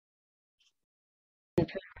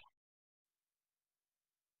Thank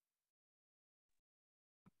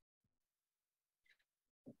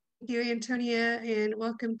you, Antonia, and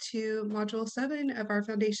welcome to Module 7 of our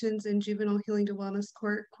Foundations in Juvenile Healing to Wellness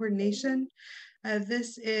Court Coordination.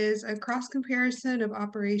 This is a cross-comparison of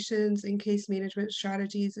operations and case management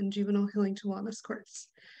strategies in juvenile healing to wellness courts.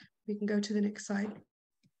 We can go to the next slide.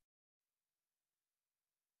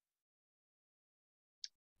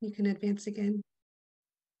 You can advance again.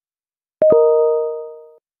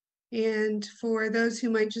 And for those who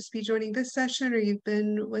might just be joining this session or you've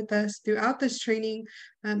been with us throughout this training,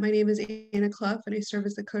 my name is Clough and I serve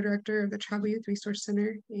as the co-director of the Tribal Youth Resource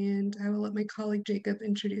Center, and I will let my colleague Jacob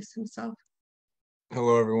introduce himself.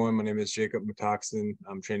 Hello, everyone. My name is Jacob Metoxen.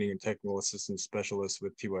 I'm Training and Technical Assistance Specialist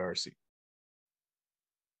with TYRC.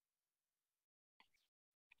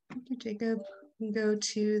 Thank you, Jacob. We can go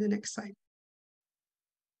to the next slide.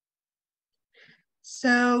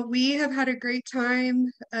 So we have had a great time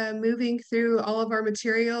moving through all of our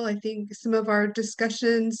material. I think some of our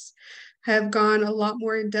discussions have gone a lot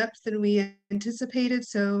more in depth than we anticipated.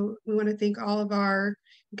 So we want to thank all of our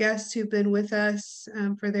guests who've been with us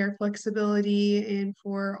for their flexibility and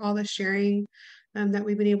for all the sharing that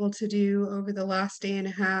we've been able to do over the last day and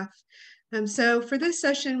a half. So for this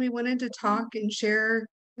session, we wanted to talk and share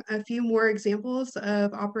a few more examples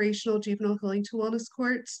of operational juvenile healing to wellness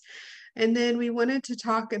courts. And then we wanted to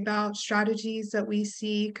talk about strategies that we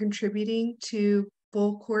see contributing to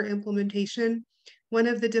full court implementation. One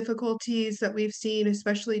of the difficulties that we've seen,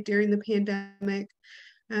 especially during the pandemic,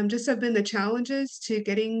 just have been the challenges to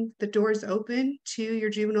getting the doors open to your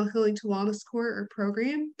juvenile healing to wellness court or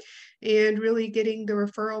program, and really getting the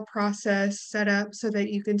referral process set up so that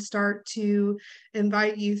you can start to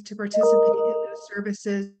invite youth to participate in those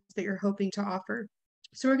services that you're hoping to offer.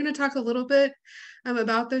 So we're going to talk a little bit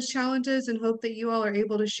about those challenges and hope that you all are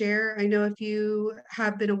able to share. I know if you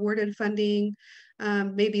have been awarded funding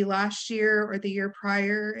maybe last year or the year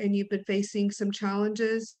prior and you've been facing some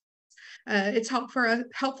challenges, it's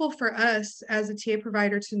helpful for us as a TA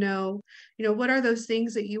provider to know, what are those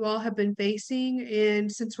things that you all have been facing?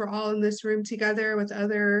 And since we're all in this room together with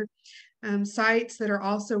other sites that are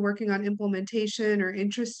also working on implementation or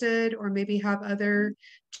interested, or maybe have other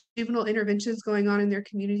juvenile interventions going on in their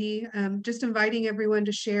community, just inviting everyone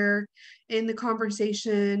to share in the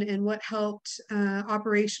conversation and what helped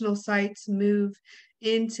operational sites move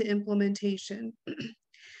into implementation.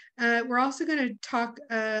 We're also going to talk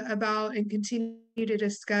about and continue to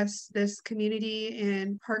discuss this community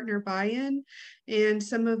and partner buy-in and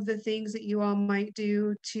some of the things that you all might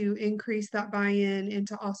do to increase that buy-in and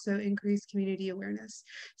to also increase community awareness.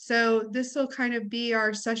 So this will kind of be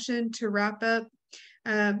our session to wrap up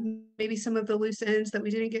maybe some of the loose ends that we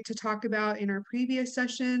didn't get to talk about in our previous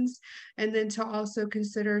sessions, and then to also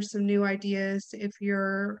consider some new ideas if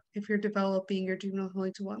you're developing your juvenile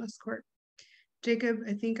healing to wellness court. Jacob,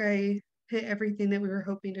 I think I hit everything that we were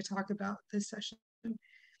hoping to talk about this session.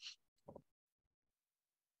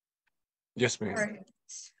 Yes, ma'am. All right.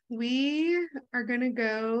 We are going to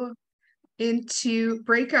go into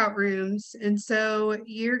breakout rooms. And so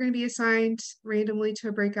you're going to be assigned randomly to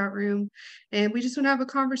a breakout room. And we just want to have a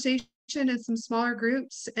conversation in some smaller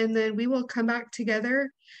groups. And then we will come back together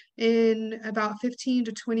in about 15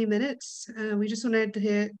 to 20 minutes. We just wanted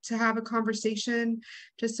to have a conversation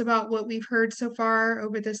just about what we've heard so far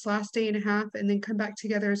over this last day and a half, and then come back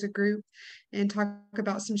together as a group and talk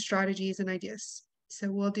about some strategies and ideas.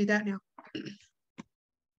 So we'll do that now.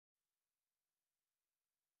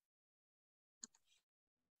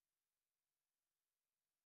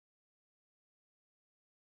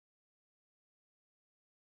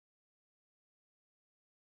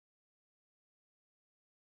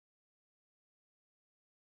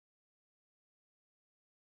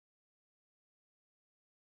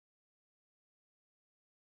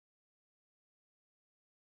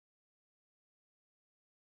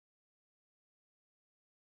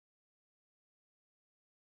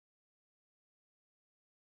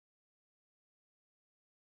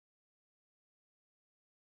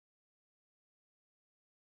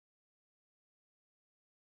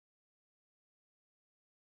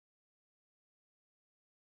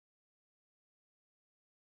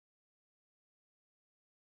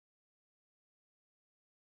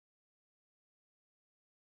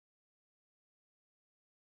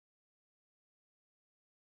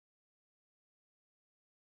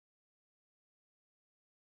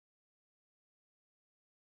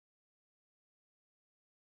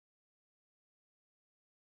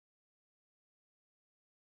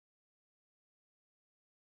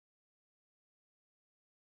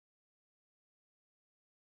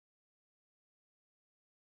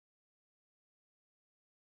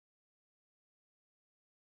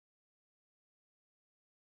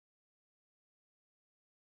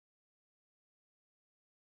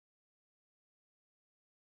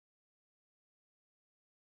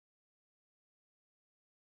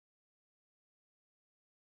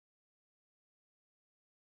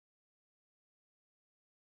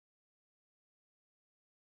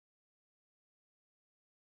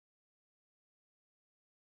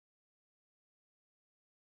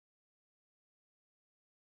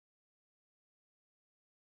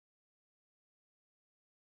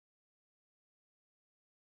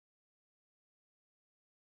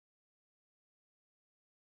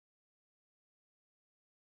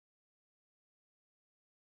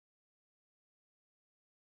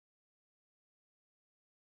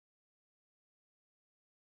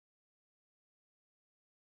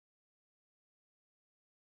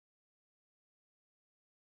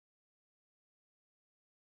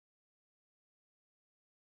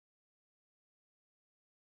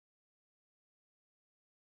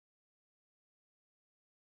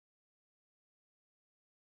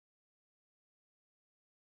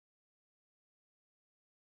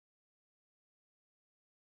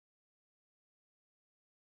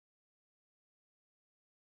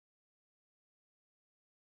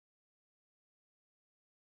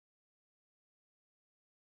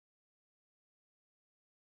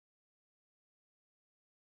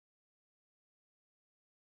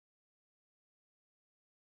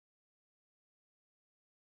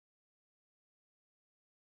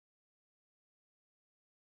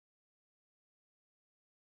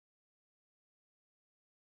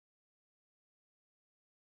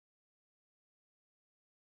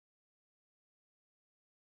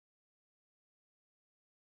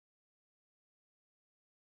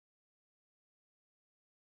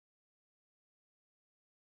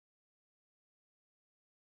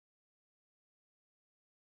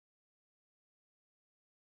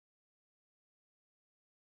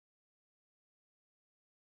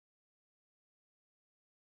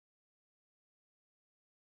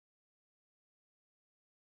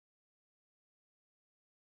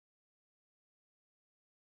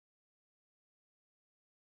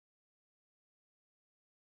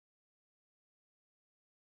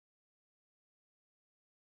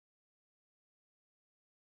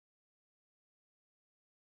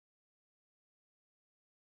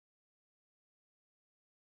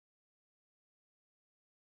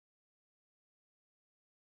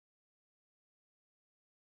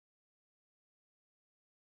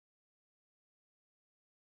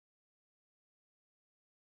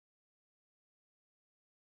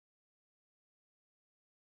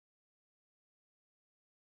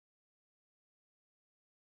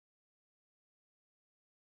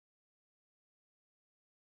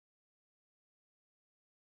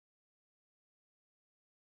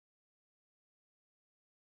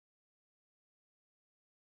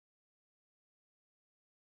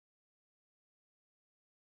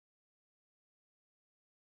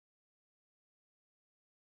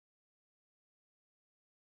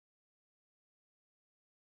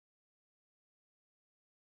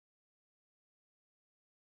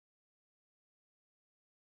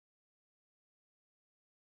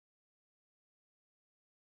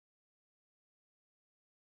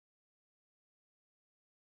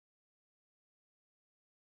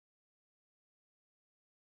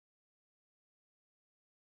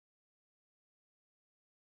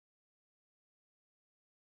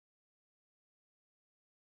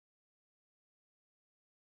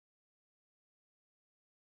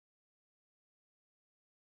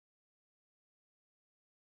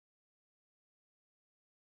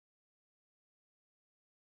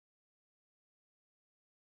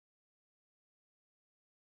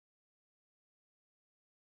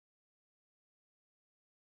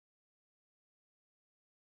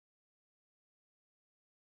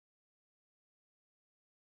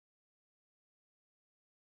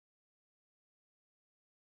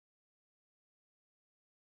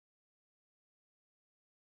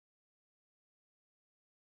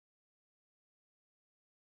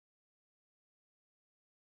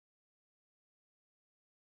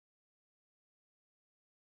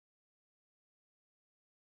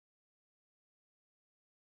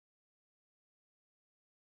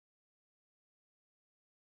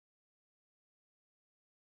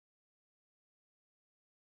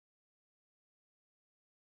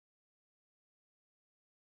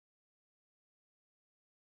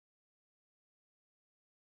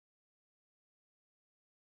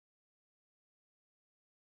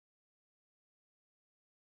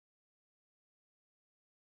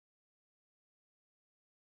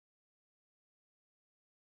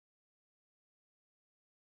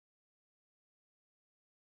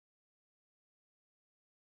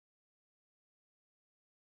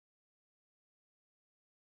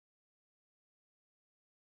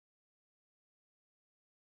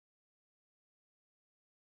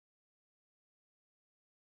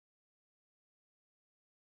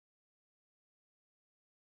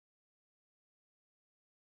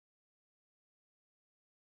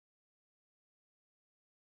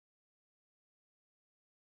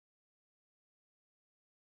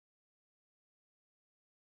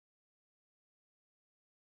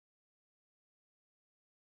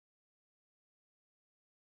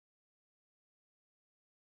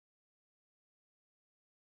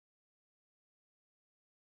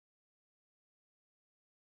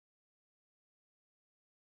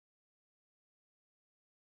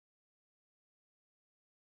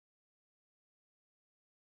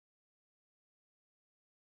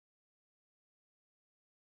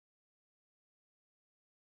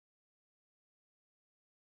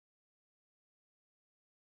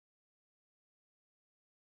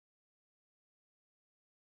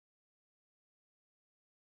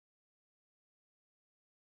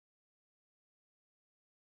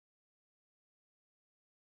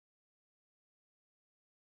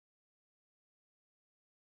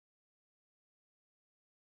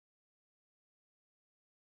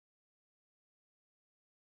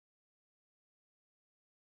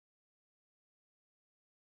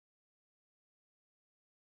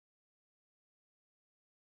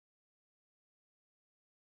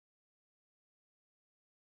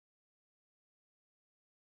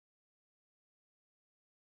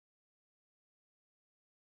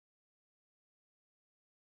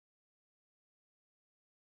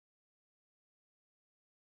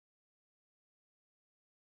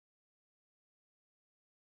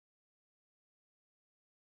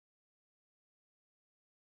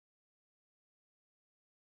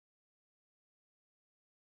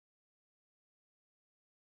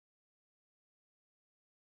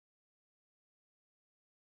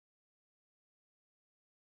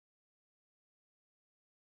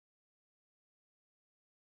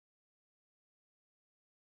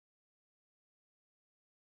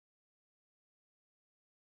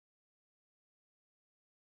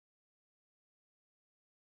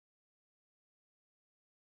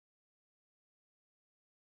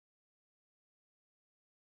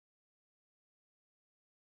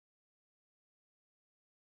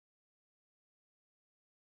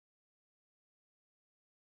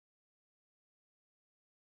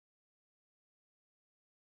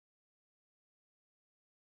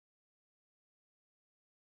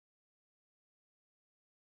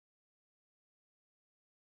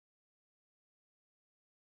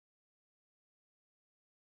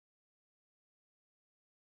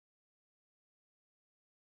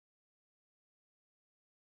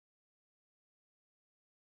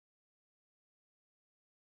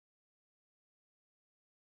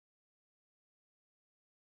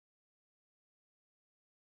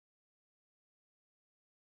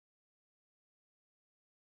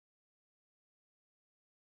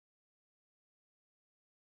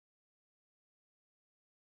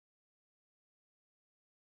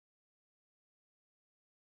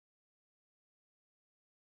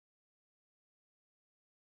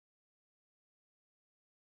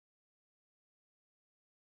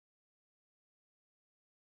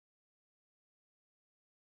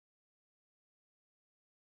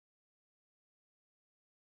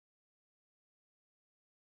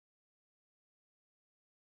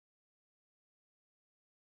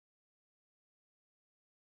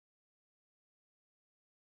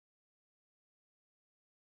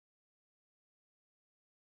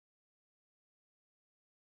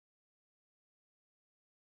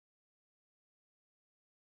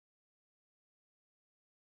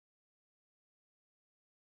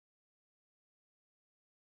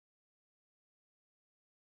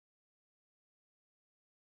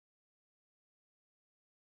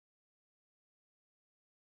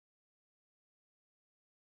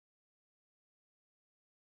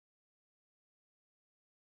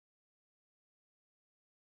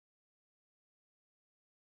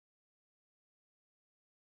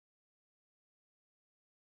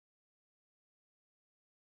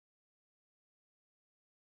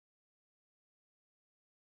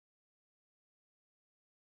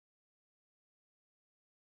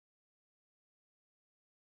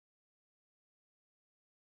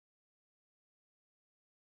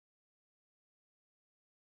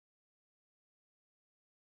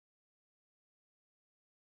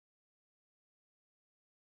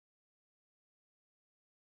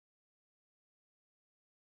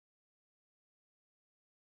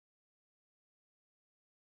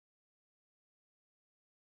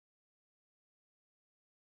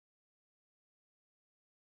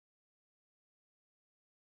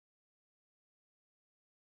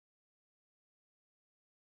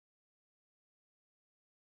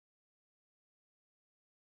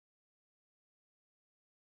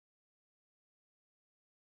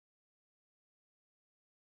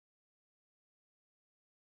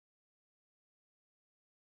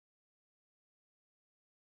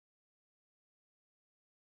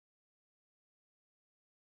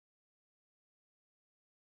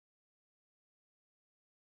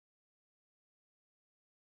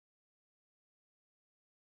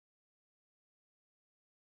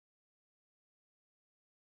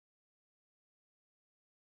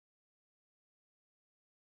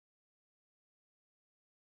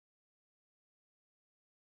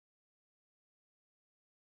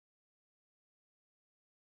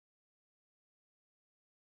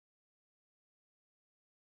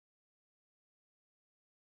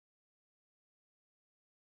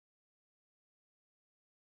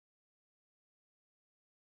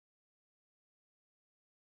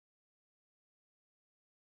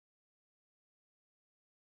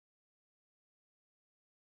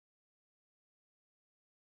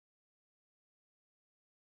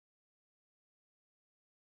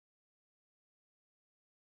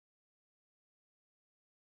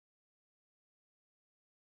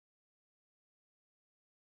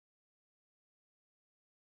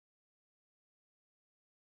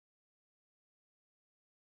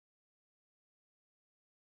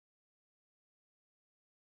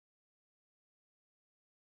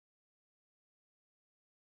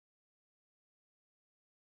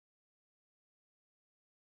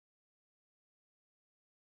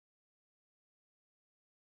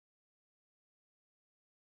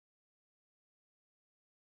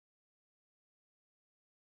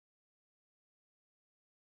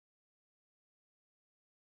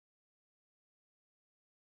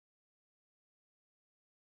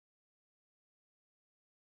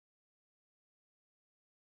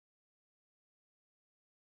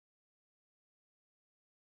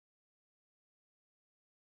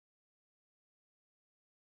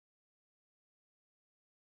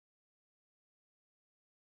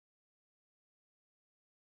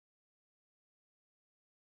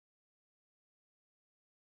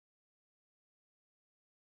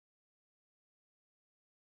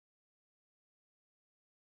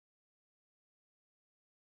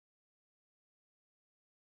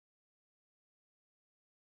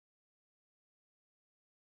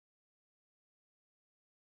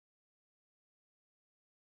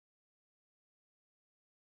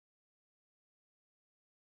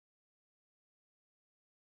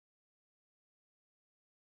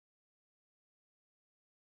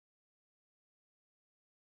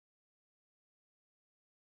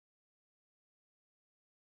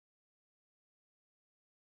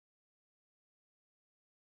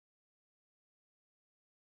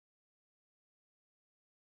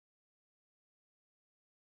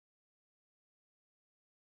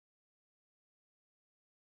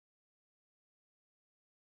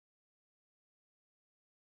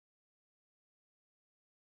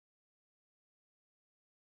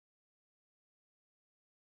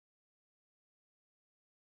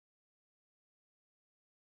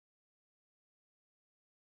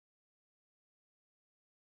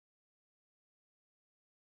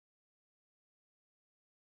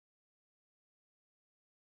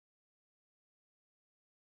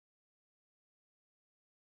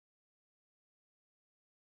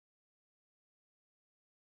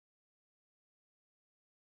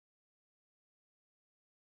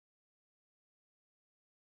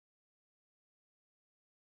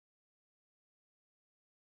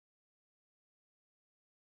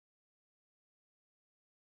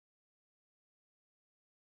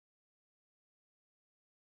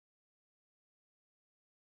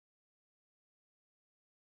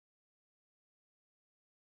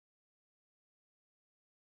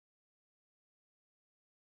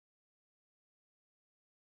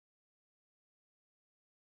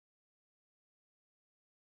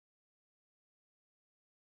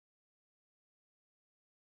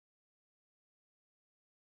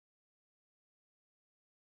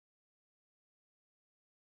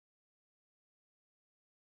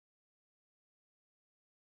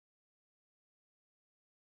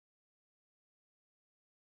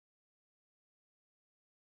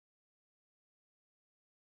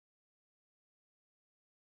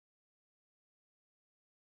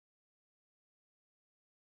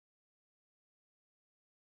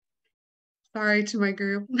 Sorry to my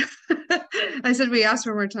group. I said we asked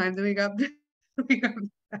for more time, then we got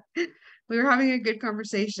we were having a good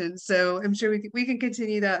conversation, so I'm sure we can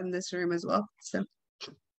continue that in this room as well. So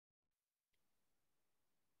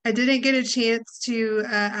I didn't get a chance to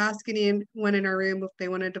ask anyone in our room if they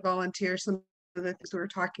wanted to volunteer some of the things we were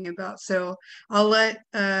talking about. So I'll let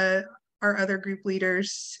our other group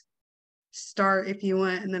leaders start if you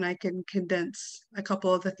want, and then I can condense a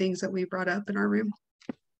couple of the things that we brought up in our room.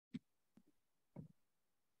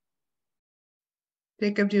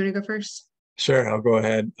 Jacob, do you want to go first? Sure, I'll go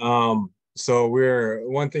ahead. So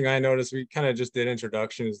one thing I noticed, we kind of just did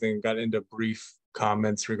introductions, then got into brief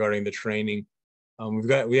comments regarding the training.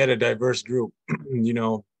 We had a diverse group, you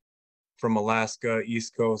know, from Alaska,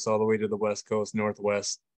 East Coast, all the way to the West Coast,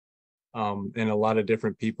 Northwest, and a lot of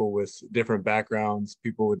different people with different backgrounds,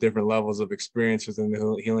 people with different levels of experience within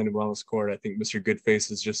the Healing and Wellness Court. I think Mr. Goodface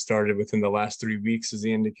has just started within the last 3 weeks, as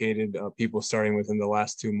he indicated, people starting within the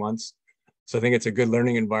last 2 months. So I think it's a good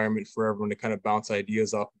learning environment for everyone to kind of bounce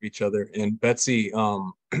ideas off of each other. And Betsy,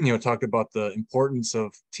 you know, talked about the importance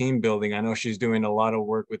of team building. I know she's doing a lot of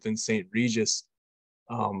work within St. Regis,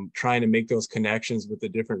 trying to make those connections with the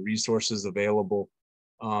different resources available.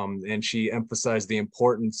 And she emphasized the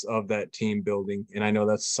importance of that team building. And I know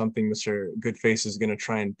that's something Mr. Goodface is going to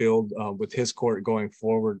try and build with his court going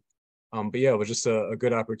forward. But yeah, it was just a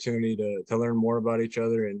good opportunity to learn more about each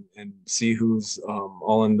other and see who's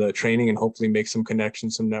all in the training, and hopefully make some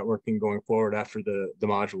connections, some networking going forward after the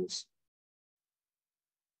modules.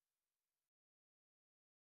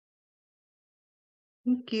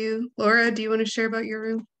 Thank you. Laura, do you want to share about your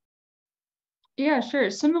room? Yeah, sure.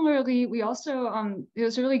 Similarly, we also it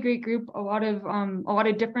was a really great group, a lot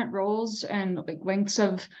of different roles and like lengths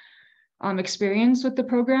of experience with the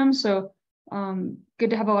program. So good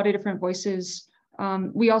to have a lot of different voices.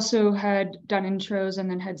 We also had done intros and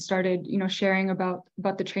then had started, you know, sharing about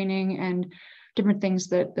the training and different things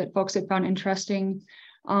that folks had found interesting.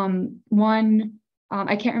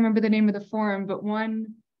 I can't remember the name of the forum, but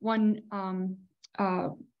one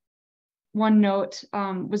note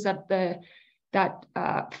was that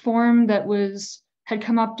that form that had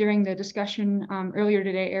come up during the discussion earlier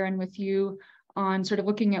today, Aaron, with you, on sort of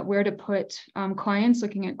looking at where to put clients,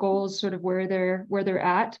 looking at goals, sort of where they're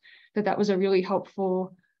at, that was a really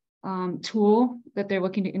helpful tool that they're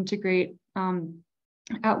looking to integrate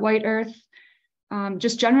at White Earth.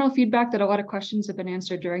 Just general feedback that a lot of questions have been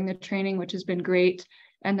answered during the training, which has been great,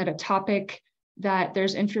 and that a topic that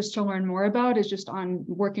there's interest to learn more about is just on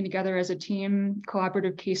working together as a team,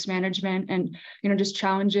 collaborative case management, and, you know, just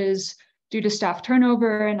challenges due to staff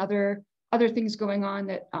turnover and other things going on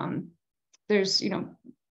that there's, you know,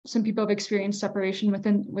 some people have experienced separation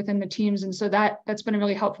within the teams. And so that's been a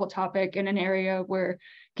really helpful topic in an area where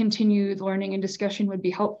continued learning and discussion would be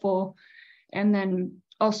helpful. And then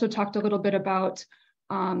also talked a little bit about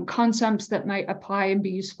concepts that might apply and be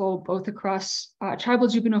useful both across tribal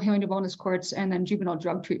juvenile healing and wellness courts and then juvenile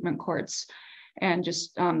drug treatment courts. And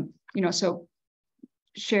just, you know, so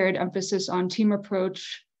shared emphasis on team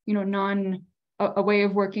approach, you know, a way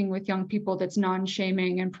of working with young people that's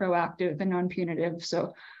non-shaming and proactive and non-punitive.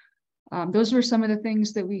 So those were some of the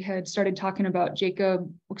things that we had started talking about.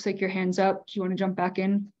 Jacob, looks like your hand's up. Do you want to jump back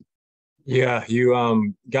in? Yeah,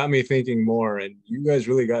 you got me thinking more, and you guys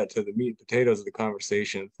really got to the meat and potatoes of the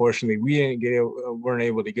conversation. Fortunately, we weren't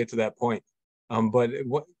able to get to that point. But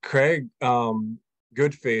what Craig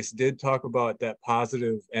Goodface did talk about, that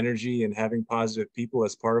positive energy and having positive people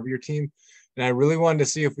as part of your team. And I really wanted to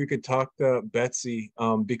see if we could talk to Betsy,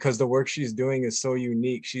 because the work she's doing is so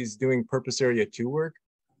unique. She's doing Purpose Area 2 work,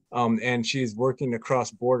 and she's working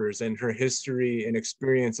across borders, and her history and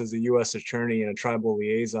experience as a U.S. attorney and a tribal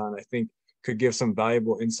liaison, I think, could give some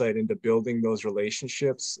valuable insight into building those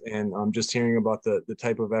relationships, and just hearing about the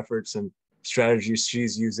type of efforts and strategies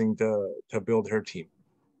she's using to build her team.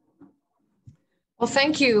 Well,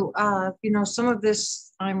 thank you. You know, some of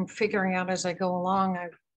this I'm figuring out as I go along.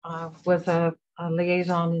 I was a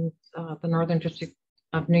liaison in the Northern District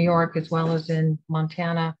of New York, as well as in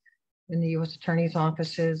Montana, in the U.S. Attorney's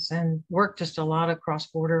offices, and worked just a lot across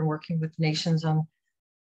border and working with nations on.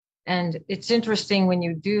 And it's interesting when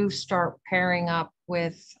you do start pairing up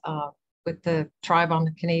with the tribe on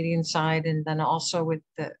the Canadian side, and then also with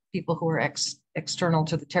the people who are external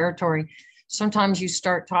to the territory. Sometimes you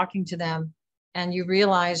start talking to them and you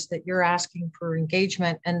realize that you're asking for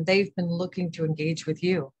engagement and they've been looking to engage with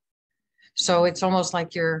you. So it's almost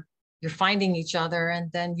like you're finding each other, and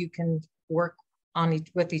then you can work on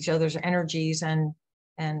with each other's energies and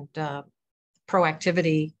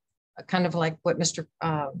proactivity, kind of like what Mr.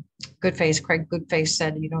 Craig Goodface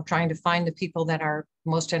said, you know, trying to find the people that are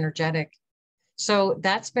most energetic So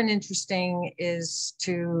that's been interesting, is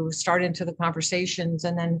to start into the conversations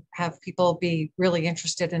and then have people be really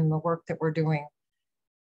interested in the work that we're doing.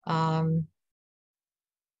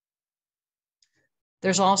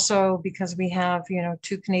 There's also, because we have, you know,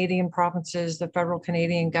 2 Canadian provinces, the federal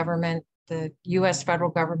Canadian government, the US federal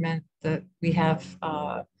government, that we have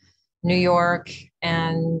New York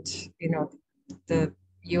and, you know, the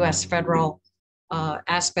US federal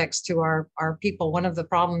aspects to our people. One of the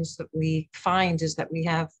problems that we find is that we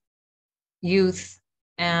have youth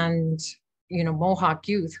and, you know, Mohawk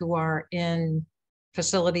youth who are in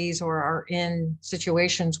facilities or are in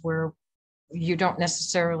situations where you don't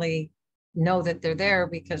necessarily know that they're there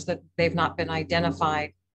because that they've not been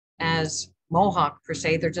identified as Mohawk per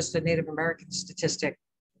se. They're just a Native American statistic.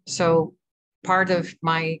 So part of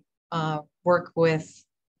my work with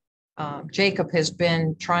Jacob has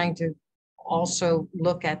been trying to also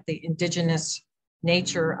look at the Indigenous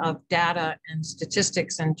nature of data and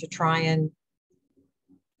statistics, and to try and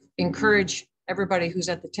encourage everybody who's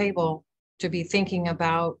at the table to be thinking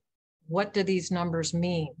about, what do these numbers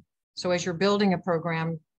mean? So as you're building a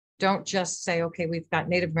program, don't just say, okay, we've got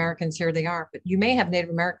Native Americans, here they are, but you may have Native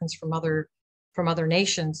Americans from other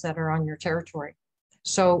nations that are on your territory.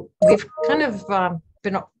 So we've kind of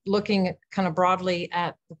been looking kind of broadly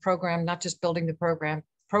at the program, not just building the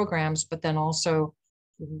programs, but then also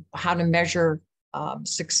how to measure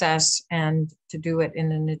success and to do it in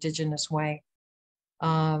an Indigenous way.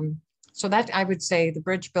 So that, I would say, the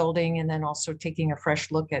bridge building, and then also taking a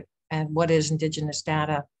fresh look at what is Indigenous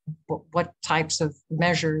data, what types of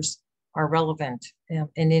measures are relevant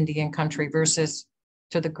in Indian country versus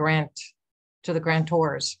to the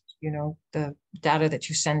grantors, you know, the data that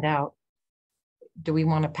you send out. Do we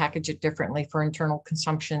want to package it differently for internal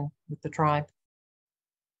consumption with the tribe?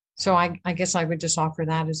 So I guess I would just offer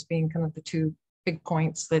that as being kind of the 2 big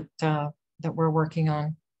points that that we're working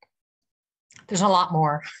on. There's a lot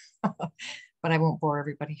more, but I won't bore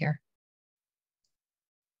everybody here.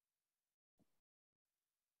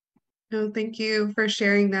 No, thank you for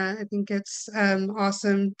sharing that. I think it's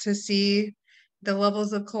awesome to see the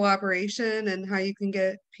levels of collaboration and how you can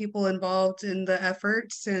get people involved in the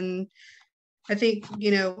efforts. And I think,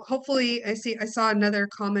 you know, hopefully I saw another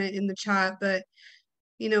comment in the chat, but,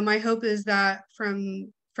 you know, my hope is that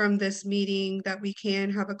from this meeting that we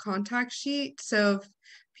can have a contact sheet. So if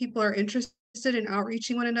people are interested in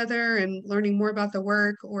outreaching one another and learning more about the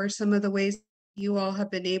work, or some of the ways you all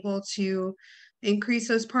have been able to increase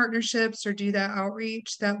those partnerships or do that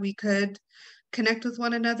outreach, that we could connect with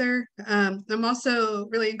one another. I'm also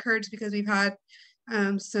really encouraged because we've had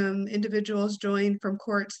some individuals join from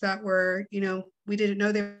courts that were, you know, we didn't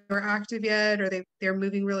know they were active yet, or they're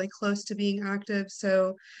moving really close to being active.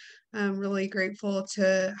 So I'm really grateful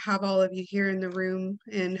to have all of you here in the room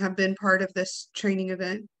and have been part of this training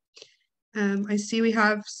event. I see we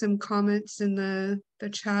have some comments in the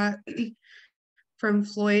chat from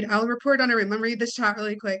Floyd. I'll report on it. Remember, read this chat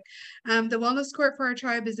really quick. The wellness court for our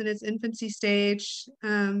tribe is in its infancy stage,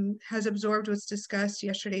 has absorbed what's discussed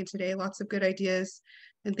yesterday and today. Lots of good ideas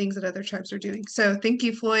and things that other tribes are doing. So thank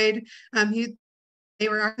you, Floyd. They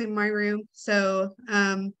were actually in my room. So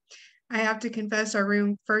I have to confess, our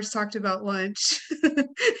room first talked about lunch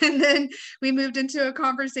and then we moved into a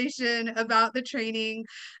conversation about the training.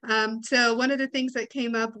 So one of the things that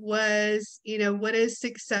came up was, you know, what is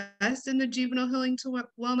success in the juvenile healing to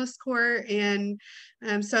wellness court? And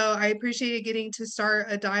so I appreciated getting to start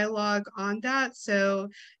a dialogue on that. So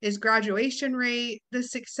is graduation rate the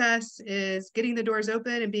success? Is getting the doors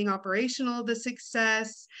open and being operational the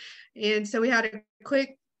success? And so we had a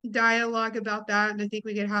quick dialogue about that, and I think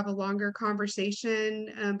we could have a longer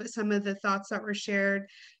conversation, but some of the thoughts that were shared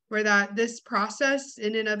were that this process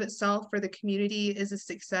in and of itself for the community is a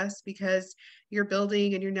success, because you're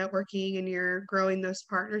building and you're networking and you're growing those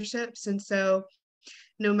partnerships. And so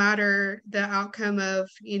no matter the outcome of,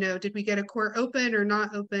 you know, did we get a court open or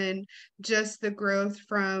not open, just the growth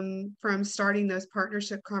from starting those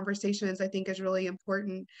partnership conversations, I think, is really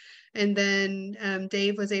important. And then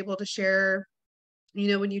Dave was able to share, you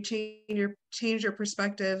know, when you change your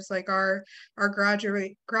perspectives, like our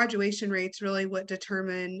graduation rates really what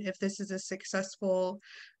determine if this is a successful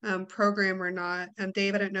program or not.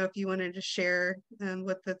 Dave, I don't know if you wanted to share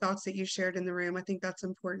with the thoughts that you shared in the room. I think that's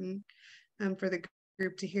important for the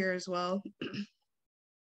group to hear as well.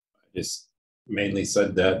 Just mainly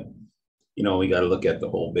said that, you know, we got to look at the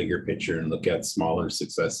whole bigger picture and look at smaller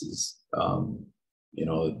successes. You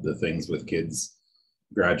know, the things with kids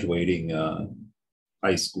graduating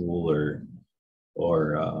high school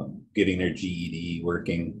or getting their GED,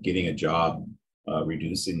 working, getting a job,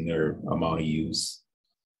 reducing their amount of use.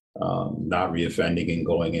 not reoffending and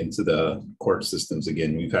going into the court systems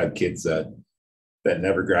again. We've had kids that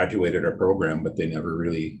never graduated our program, but they never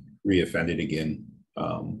really reoffended again.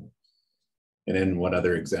 And then one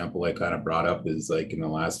other example I kind of brought up is like in the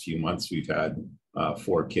last few months, we've had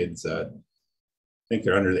 4 kids that I think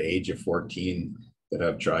they're under the age of 14 that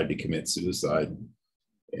have tried to commit suicide.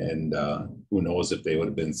 And who knows if they would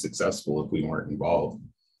have been successful if we weren't involved.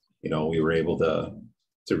 You know, we were able to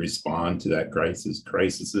respond to that crisis,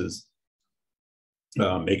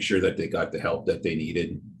 make sure that they got the help that they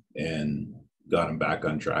needed and got them back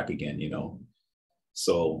on track again, you know.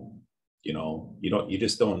 So, you know, you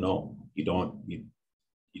just don't know. You don't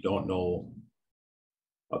know,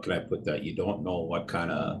 how can I put that? You don't know what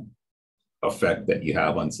kind of effect that you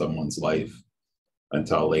have on someone's life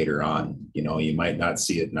until later on. You know, you might not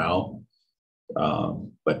see it now,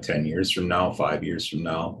 but 10 years from now, 5 years from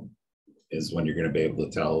now is when you're going to be able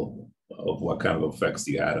to tell of what kind of effects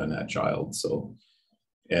you had on that child. So,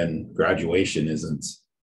 and graduation isn't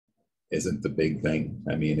the big thing.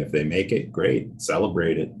 I mean, if they make it, great,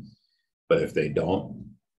 celebrate it. But if they don't,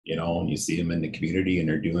 you know, and you see them in the community and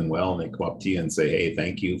they're doing well and they come up to you and say, hey,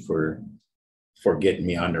 thank you for getting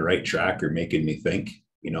me on the right track or making me think,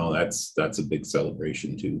 you know, that's a big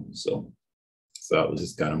celebration too. So that was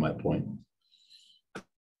just kind of my point.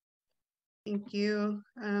 Thank you.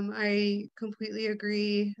 I completely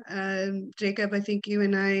agree. Jacob, I think you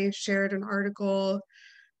and I shared an article.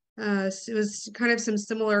 It was kind of some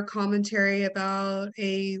similar commentary about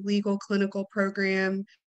a legal clinical program.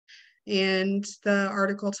 And the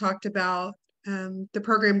article talked about the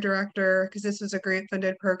program director, because this was a grant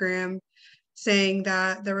funded program, saying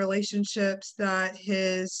that the relationships that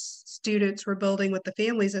his students were building with the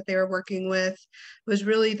families that they were working with was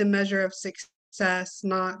really the measure of success,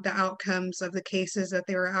 not the outcomes of the cases that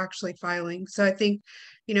they were actually filing. So I think,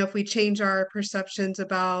 you know, if we change our perceptions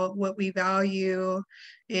about what we value,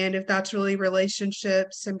 and if that's really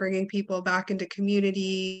relationships and bringing people back into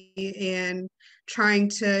community and trying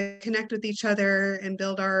to connect with each other and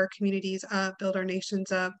build our communities up, build our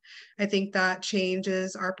nations up, I think that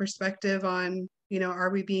changes our perspective on, you know, are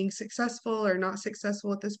we being successful or not successful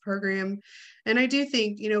with this program? And I do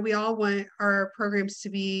think, you know, we all want our programs to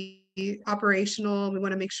be operational. We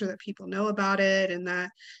want to make sure that people know about it and that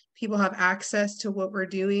people have access to what we're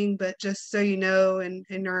doing. But just so you know, and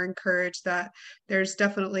are encouraged that there's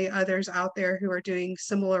definitely others out there who are doing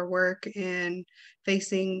similar work and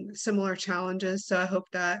facing similar challenges. So I hope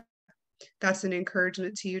that that's an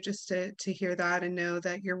encouragement to you, just to hear that and know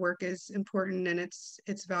that your work is important and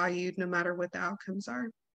it's valued no matter what the outcomes are.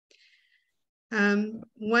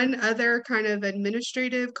 One other kind of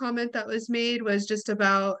administrative comment that was made was just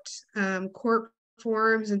about court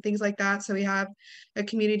forms and things like that. So we have a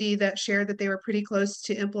community that shared that they were pretty close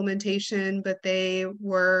to implementation, but they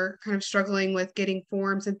were kind of struggling with getting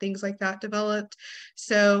forms and things like that developed.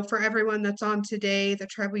 So for everyone that's on today, the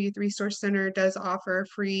Tribal Youth Resource Center does offer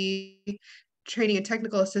free training and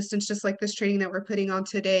technical assistance, just like this training that we're putting on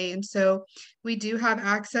today. And so we do have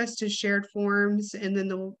access to shared forms, and then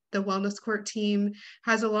the wellness court team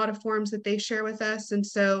has a lot of forms that they share with us. And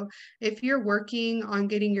so if you're working on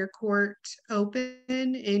getting your court open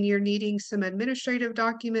and you're needing some administrative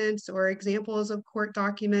documents or examples of court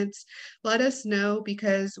documents, let us know,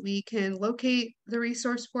 because we can locate the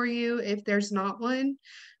resource for you if there's not one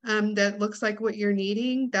that looks like what you're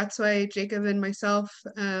needing. That's why Jacob and myself,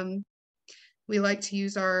 we like to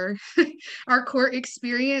use our our court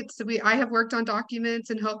experience. I have worked on documents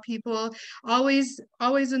and helped people, always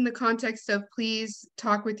in the context of please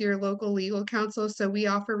talk with your local legal counsel. So we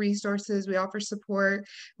offer resources, we offer support,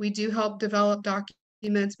 we do help develop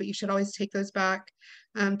documents, but you should always take those back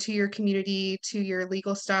to your community, to your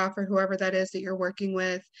legal staff or whoever that is that you're working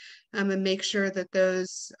with, and make sure that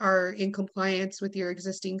those are in compliance with your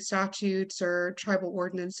existing statutes or tribal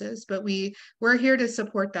ordinances. But we're here to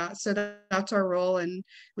support that. So that's our role, and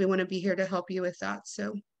we want to be here to help you with that.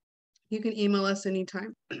 So you can email us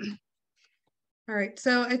anytime. All right,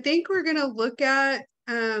 so I think we're going to look at,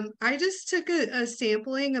 I just took a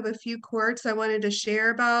sampling of a few courts I wanted to share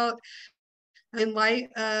about in light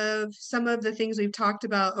of some of the things we've talked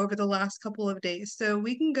about over the last couple of days. So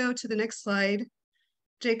we can go to the next slide.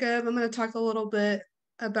 Jacob, I'm going to talk a little bit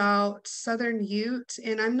about Southern Ute,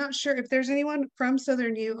 and I'm not sure if there's anyone from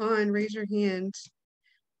Southern Ute on, raise your hand.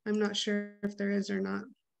 I'm not sure if there is or not.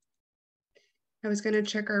 I was going to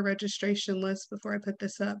check our registration list before I put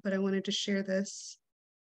this up, but I wanted to share this.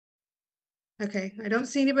 Okay, I don't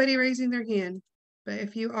see anybody raising their hand, but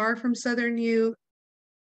if you are from Southern Ute,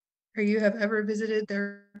 or you have ever visited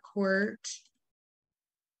their court,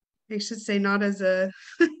 I should say not as a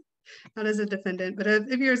not as a defendant, but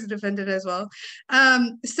if you're as a defendant as well.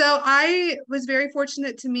 So I was very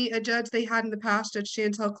fortunate to meet a judge they had in the past, Judge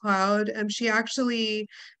Chantel Clough. She actually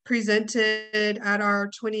presented at our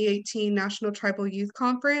 2018 National Tribal Youth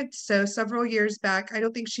Conference. So several years back. I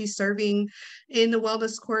don't think she's serving in the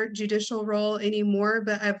wellness court judicial role anymore,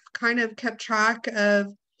 but I've kind of kept track of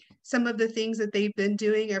some of the things that they've been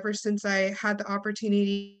doing ever since I had the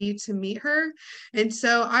opportunity to meet her. And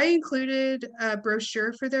so I included a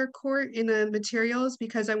brochure for their court in the materials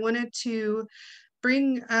because I wanted to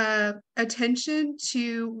bring attention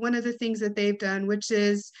to one of the things that they've done, which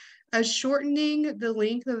is shortening the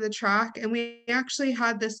length of the track. And we actually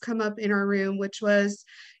had this come up in our room, which was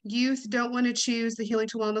youth don't want to choose the Healing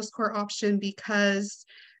to Wellness Court option because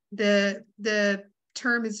the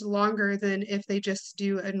term is longer than if they just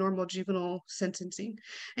do a normal juvenile sentencing.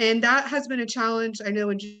 And that has been a challenge, I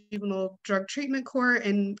know, in juvenile drug treatment court,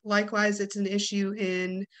 and likewise, it's an issue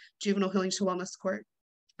in juvenile healing to wellness court.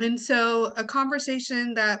 And so a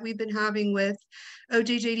conversation that we've been having with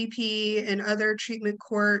OJJDP and other treatment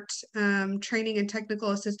court training and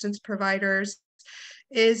technical assistance providers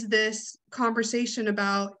is this conversation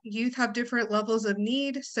about youth have different levels of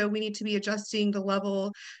need. So we need to be adjusting the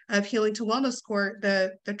level of healing to wellness court,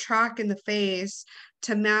 the track and the phase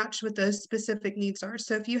to match what those specific needs are.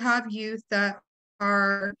 So if you have youth that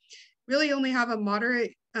are really only have a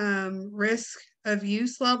moderate risk of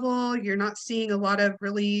use level, you're not seeing a lot of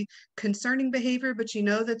really concerning behavior, but you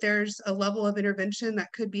know that there's a level of intervention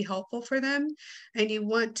that could be helpful for them, and you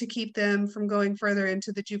want to keep them from going further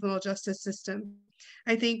into the juvenile justice system.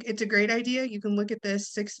 I think it's a great idea. You can look at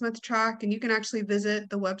this 6-month track and you can actually visit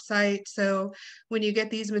the website. So when you get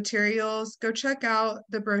these materials, go check out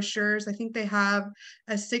the brochures. I think they have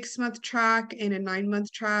a 6-month track and a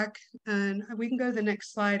 9-month track. And we can go to the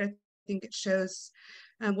next slide. I think it shows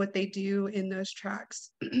what they do in those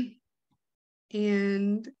tracks.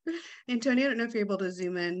 And Antonio, I don't know if you're able to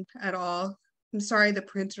zoom in at all. I'm sorry, the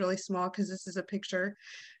print's really small because this is a picture.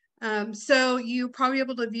 So you'll probably be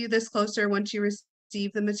able to view this closer once you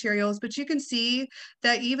receive the materials, but you can see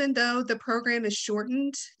that even though the program is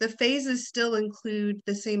shortened, the phases still include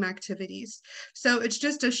the same activities. So it's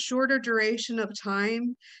just a shorter duration of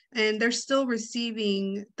time, and they're still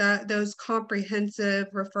receiving those comprehensive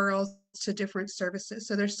referrals to different services.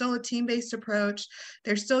 So there's still a team-based approach.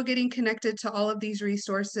 They're still getting connected to all of these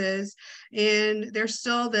resources, and there's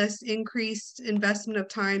still this increased investment of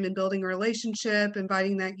time in building a relationship,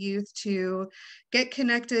 inviting that youth to get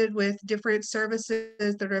connected with different services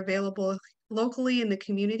that are available locally in the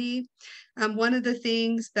community. One of the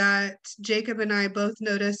things that Jacob and I both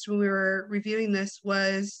noticed when we were reviewing this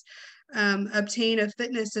was obtain a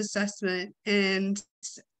fitness assessment. And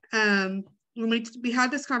when we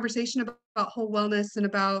had this conversation about whole wellness and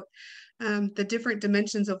about the different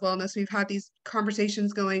dimensions of wellness, we've had these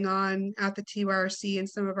conversations going on at the TYRC and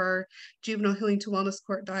some of our juvenile healing to wellness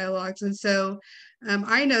court dialogues. And so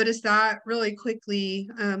I noticed that really quickly,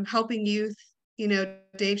 helping youth. You know,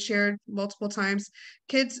 Dave shared multiple times,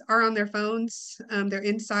 kids are on their phones, they're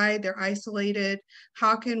inside, they're isolated.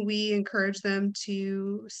 How can we encourage them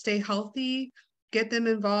to stay healthy, get them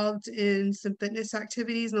involved in some fitness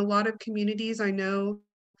activities? And a lot of communities I know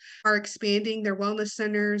are expanding their wellness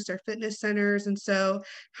centers, their fitness centers. And so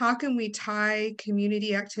how can we tie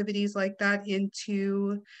community activities like that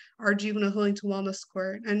into our juvenile healing to wellness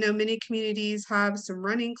court? I know many communities have some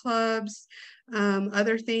running clubs,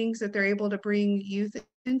 other things that they're able to bring youth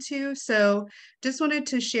into. So just wanted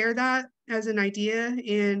to share that as an idea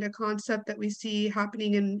and a concept that we see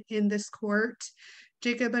happening in this court.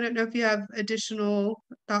 Jacob, I don't know if you have additional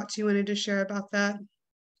thoughts you wanted to share about that.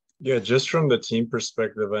 Yeah, just from the team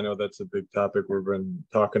perspective, I know that's a big topic we've been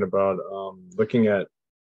talking about, looking at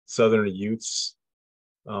Southern youths,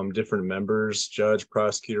 different members, judge,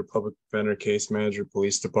 prosecutor, public defender, case manager,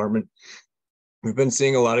 police department. We've been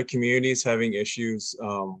seeing a lot of communities having issues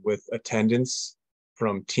with attendance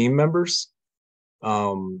from team members.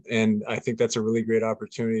 And I think that's a really great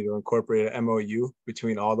opportunity to incorporate an MOU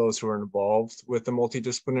between all those who are involved with the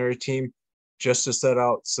multidisciplinary team, just to set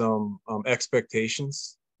out some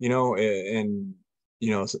expectations, you know, and, you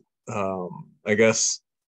know, I guess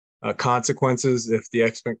consequences if the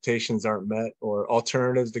expectations aren't met, or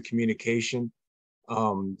alternatives to communication.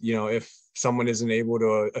 You know, if someone isn't able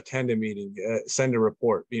to attend a meeting, send a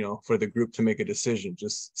report, you know, for the group to make a decision,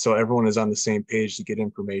 just so everyone is on the same page to get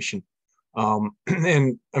information.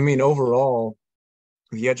 And I mean, overall,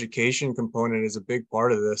 the education component is a big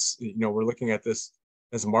part of this. You know, we're looking at this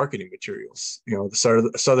as marketing materials. You know,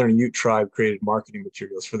 the Southern Ute Tribe created marketing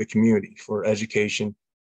materials for the community, for education,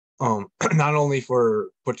 not only for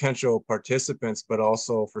potential participants, but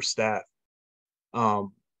also for staff.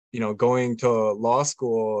 You know, going to law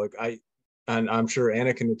school, like and I'm sure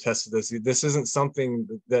Anna can attest to this, this isn't something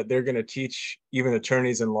that they're going to teach even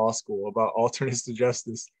attorneys in law school about alternates to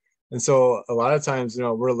justice. And so a lot of times, you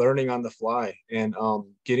know, we're learning on the fly, and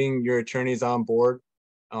getting your attorneys on board,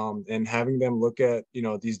 and having them look at, you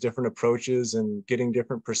know, these different approaches and getting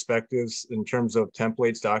different perspectives in terms of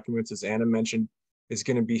templates, documents, as Anna mentioned, is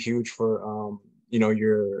going to be huge for, you know,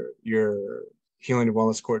 your healing and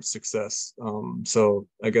wellness court success. So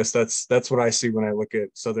I guess that's what I see when I look at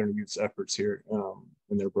Southern Youth's efforts here,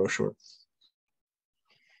 in their brochure.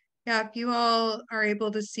 Yeah, if you all are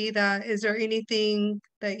able to see that, is there anything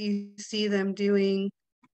that you see them doing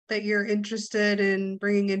that you're interested in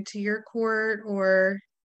bringing into your court, or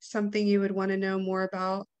something you would want to know more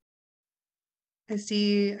about? I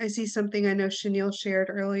see something I know Chenille shared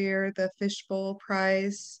earlier, the Fishbowl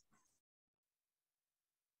Prize.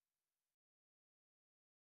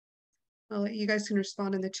 I'll let you guys can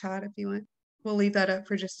respond in the chat if you want. We'll leave that up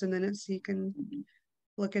for just a minute so you can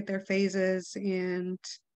look at their phases and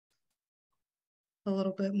a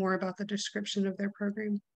little bit more about the description of their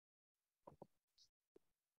program.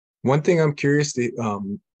 One thing I'm curious to,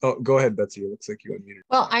 oh, go ahead, Betsy. It looks like you unmuted.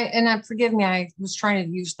 Well, forgive me, I was trying to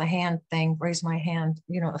use the hand thing, raise my hand,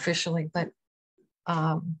 you know, officially, but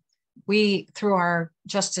we, through our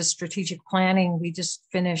justice strategic planning, we just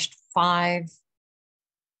finished 5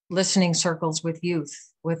 listening circles with youth,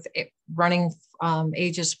 with running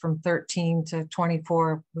ages from 13 to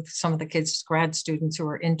 24, with some of the kids, grad students who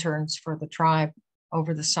were interns for the tribe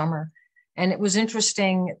over the summer. And it was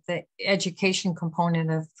interesting, the education component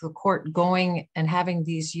of the court going and having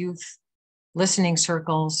these youth listening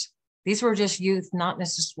circles. These were just youth, not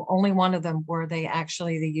necessarily, only one of them were they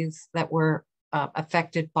actually the youth that were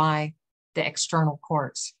affected by the external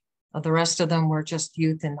courts. The rest of them were just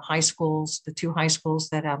youth in the high schools, the 2 high schools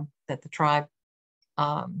that the tribe,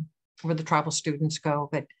 where the tribal students go.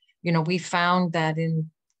 But, you know, we found that in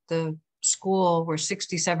the school where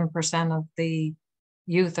 67% of the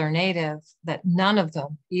youth are Native, that none of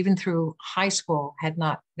them, even through high school, had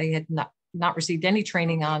not received any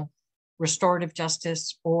training on restorative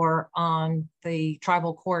justice or on the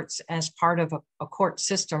tribal courts as part of a court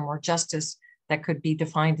system or justice that could be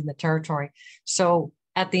defined in the territory. So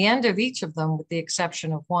at the end of each of them, with the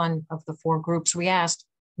exception of one of the 4 groups, we asked,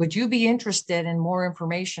 would you be interested in more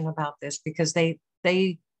information about this? Because they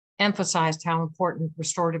emphasized how important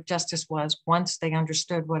restorative justice was once they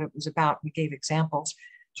understood what it was about. We gave examples.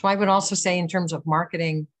 So I would also say, in terms of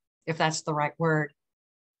marketing, if that's the right word,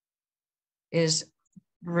 is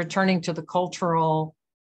returning to the cultural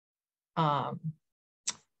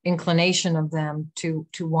inclination of them to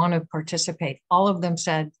want to participate. All of them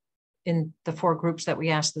said, in the 4 groups that we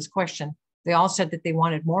asked this question, they all said that they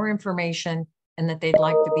wanted more information and that they'd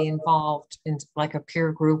like to be involved in like a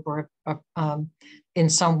peer group or in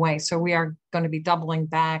some way. So we are going to be doubling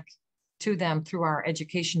back to them through our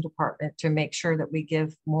education department to make sure that we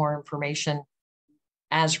give more information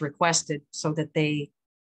as requested so that they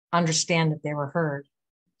understand that they were heard.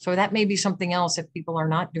 So that may be something else, if people are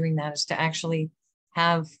not doing that, is to actually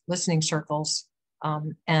have listening circles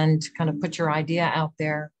and kind of put your idea out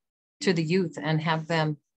there to the youth and have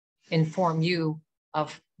them inform you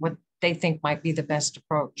of what they think might be the best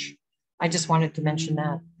approach. I just wanted to mention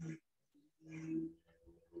that.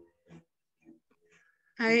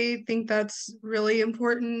 I think that's really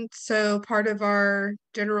important. So part of our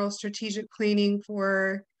general strategic planning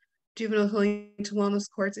for juvenile healing to wellness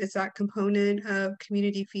courts is that component of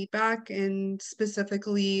community feedback, and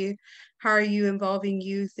specifically, how are you involving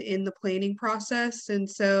youth in the planning process? And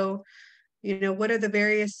so, you know, what are the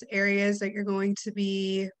various areas that you're going to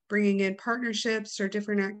be bringing in partnerships or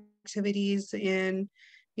different activities? And,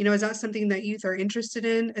 you know, is that something that youth are interested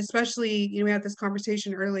in? Especially, you know, we had this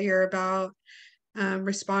conversation earlier about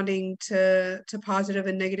responding to positive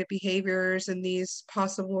and negative behaviors and these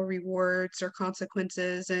possible rewards or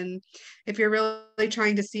consequences. And if you're really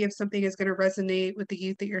trying to see if something is going to resonate with the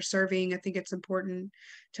youth that you're serving, I think it's important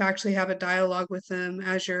to actually have a dialogue with them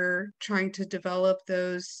as you're trying to develop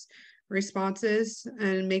those responses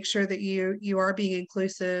and make sure that you are being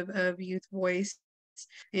inclusive of youth voice.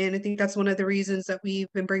 And I think that's one of the reasons that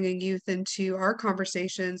we've been bringing youth into our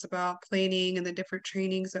conversations about planning and the different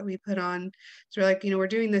trainings that we put on. So we're like, you know, we're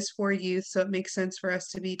doing this for youth, so it makes sense for us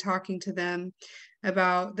to be talking to them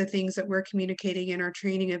about the things that we're communicating in our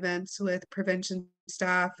training events with prevention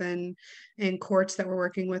staff and courts that we're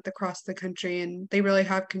working with across the country. And they really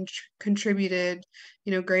have contributed,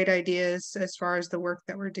 you know, great ideas as far as the work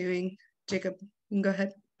that we're doing. Jacob, you can go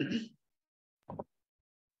ahead.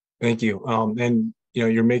 Thank you. And you know,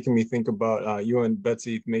 you're making me think about you and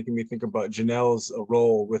Betsy making me think about Janelle's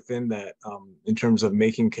role within that, in terms of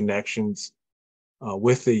making connections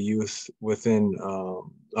with the youth within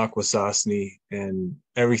Akwesasne and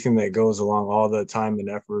everything that goes along, all the time and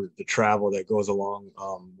effort, the travel that goes along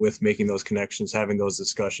with making those connections, having those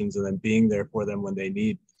discussions, and then being there for them when they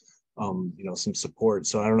need, you know, some support.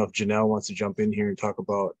 So I don't know if Janelle wants to jump in here and talk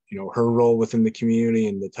about, you know, her role within the community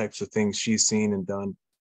and the types of things she's seen and done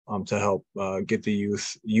to help get the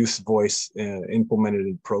youth voice implemented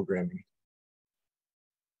in programming.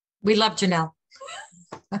 We love Janelle.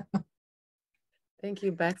 Thank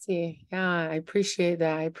you, Betsy. Yeah, I appreciate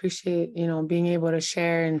that. I appreciate, you know, being able to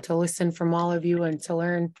share and to listen from all of you and to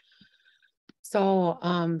learn. So,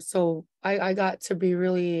 I got to be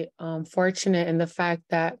really fortunate in the fact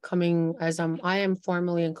that coming as I am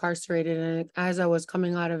formally incarcerated, and as I was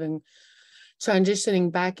coming out of and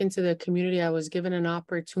transitioning back into the community, I was given an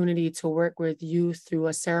opportunity to work with youth through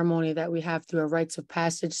a ceremony that we have through a rites of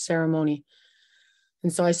passage ceremony.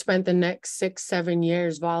 And so I spent the next 6-7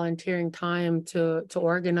 years volunteering time to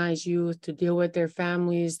organize youth, to deal with their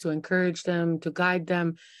families, to encourage them, to guide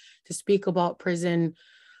them, to speak about prison,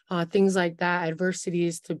 things like that,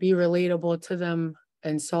 adversities, to be relatable to them.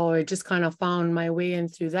 And so I just kind of found my way in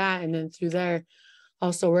through that. And then through there,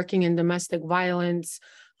 also working in domestic violence,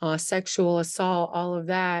 sexual assault, all of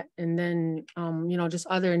that. And then, you know, just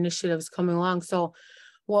other initiatives coming along. So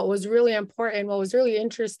what was really important, what was really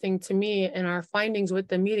interesting to me in our findings with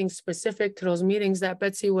the meetings, specific to those meetings that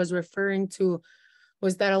Betsy was referring to,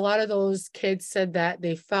 was that a lot of those kids said that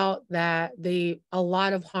they felt that a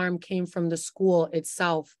lot of harm came from the school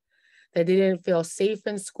itself, that they didn't feel safe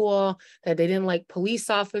in school, that they didn't like police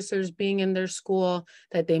officers being in their school,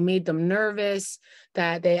 that they made them nervous,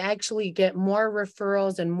 that they actually get more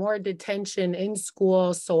referrals and more detention in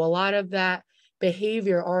school. So a lot of that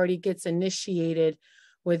behavior already gets initiated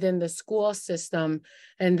within the school system,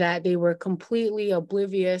 and that they were completely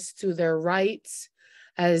oblivious to their rights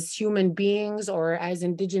as human beings or as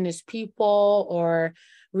Indigenous people, or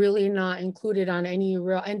really not included on any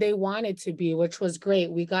real, and they wanted to be, which was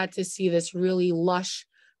great. We got to see this really lush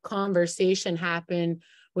conversation happen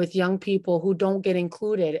with young people who don't get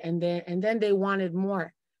included. And then they wanted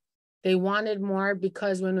more. They wanted more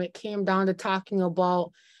because when it came down to talking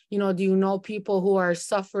about, you know, do you know people who are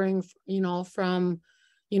suffering, you know, from,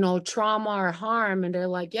 you know, trauma or harm? And they're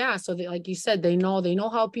like, yeah. So they, like you said, they know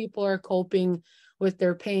how people are coping with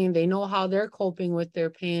their pain. They know how they're coping with their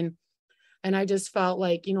pain. And I just felt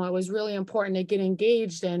like, you know, it was really important to get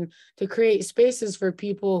engaged and to create spaces for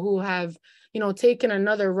people who have, you know, taken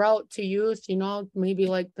another route to youth, you know, maybe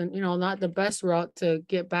like the, you know, not the best route to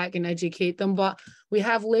get back and educate them, but we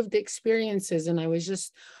have lived experiences. And I was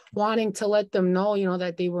just wanting to let them know, you know,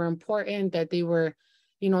 that they were important, that they were,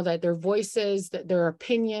 you know, that their voices, that their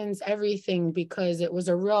opinions, everything, because it was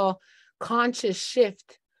a real conscious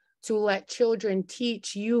shift to let children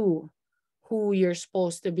teach you who you're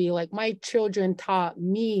supposed to be. Like my children taught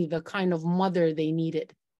me the kind of mother they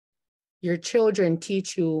needed. Your children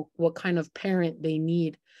teach you what kind of parent they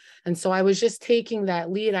need. And so I was just taking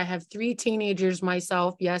that lead. I have 3 teenagers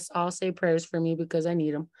myself. Yes, I'll say prayers for me because I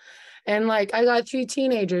need them. And like, I got 3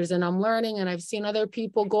 teenagers and I'm learning, and I've seen other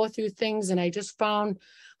people go through things. And I just found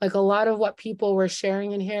like a lot of what people were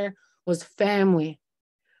sharing in here was family.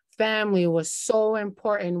 Family was so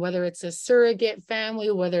important, whether it's a surrogate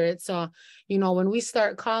family, whether it's a, you know, when we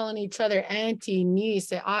start calling each other auntie,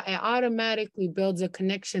 niece, it automatically builds a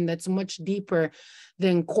connection that's much deeper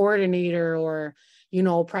than coordinator or, you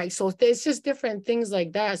know, price. So it's just different things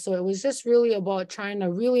like that. So it was just really about trying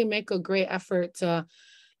to really make a great effort to,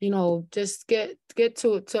 you know, just get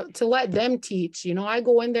to let them teach. You know, I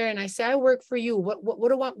go in there and I say, I work for you.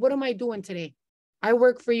 What am I doing today? I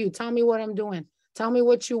work for you. Tell me what I'm doing. Tell me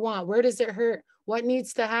what you want. Where does it hurt? What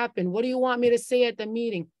needs to happen? What do you want me to say at the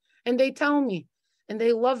meeting? And they tell me, and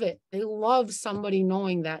they love it. They love somebody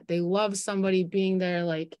knowing that. They love somebody being there,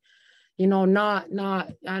 like, you know, not,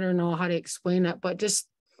 I don't know how to explain that, but just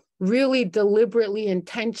really deliberately,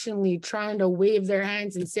 intentionally trying to wave their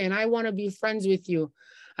hands and saying, I want to be friends with you.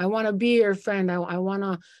 I want to be your friend. I want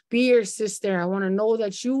to be your sister. I want to know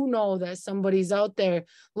that you know that somebody's out there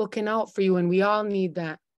looking out for you. And we all need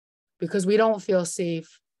that. Because we don't feel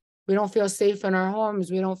safe. We don't feel safe in our homes.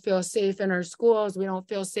 We don't feel safe in our schools. We don't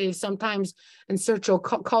feel safe sometimes in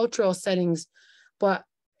cultural settings. But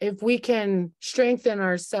if we can strengthen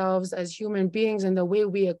ourselves as human beings in the way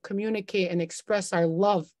we communicate and express our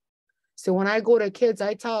love. So when I go to kids,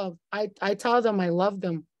 I tell them I love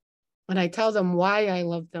them. And I tell them why I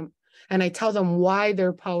love them. And I tell them why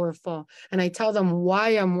they're powerful. And I tell them why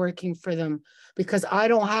I'm working for them, because I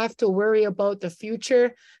don't have to worry about the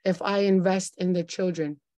future if I invest in the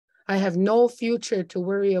children. I have no future to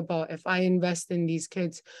worry about if I invest in these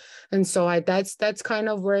kids. And so that's kind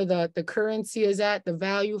of where the currency is at. The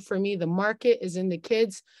value for me, the market is in the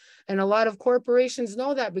kids. And a lot of corporations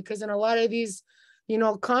know that, because in a lot of these,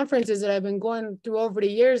 conferences that I've been going through over the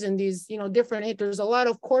years, and these, there's a lot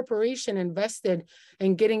of corporation invested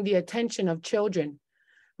in getting the attention of children.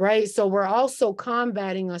 Right. So we're also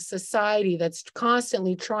combating a society that's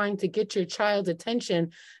constantly trying to get your child's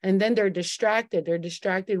attention, and then they're distracted,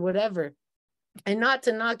 whatever. And not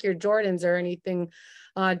to knock your Jordans or anything,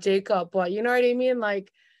 Jacob, but you know what I mean? Like,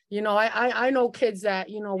 I know kids that,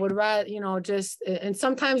 would rather, just, and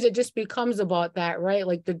sometimes it just becomes about that, right?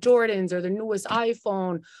 Like the Jordans or the newest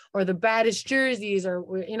iPhone or the baddest jerseys, or,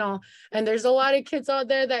 and there's a lot of kids out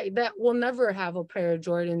there that will never have a pair of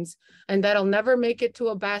Jordans, and that'll never make it to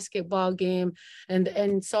a basketball game.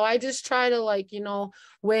 And so I just try to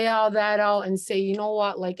weigh all that out and say, you know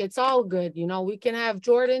what, like, it's all good. We can have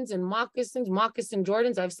Jordans and moccasin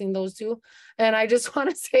Jordans. I've seen those too. And I just want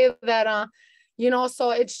to say that, so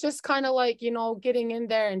it's just kind of like, getting in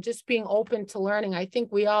there and just being open to learning. I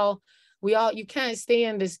think we all, you can't stay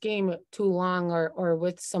in this game too long or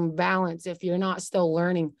with some balance if you're not still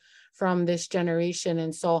learning from this generation.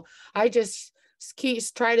 And so I just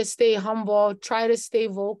try to stay humble, try to stay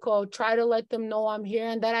vocal, try to let them know I'm here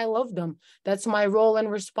and that I love them. That's my role and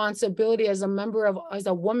responsibility as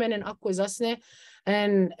a woman in Akwesasne.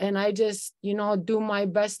 And I just, do my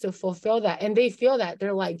best to fulfill that. And they feel that.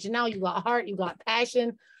 They're like, Janelle, you got heart, you got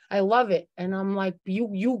passion. I love it. And I'm like,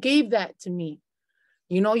 you gave that to me.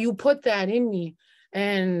 You put that in me.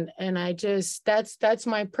 And I just, that's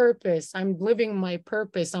my purpose. I'm living my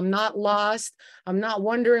purpose. I'm not lost. I'm not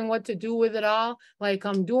wondering what to do with it all. Like,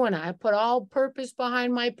 I'm doing it. I put all purpose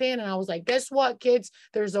behind my pen. And I was like, guess what, kids?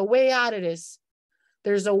 There's a way out of this.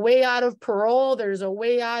 There's a way out of parole. There's a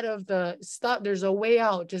way out of the stuff. There's a way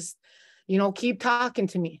out. Just, keep talking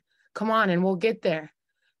to me. Come on, and we'll get there.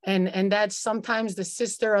 And that's sometimes the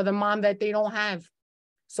sister or the mom that they don't have.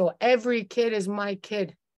 So every kid is my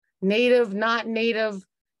kid. Native, not native.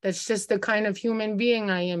 That's just the kind of human being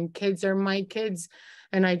I am. Kids are my kids.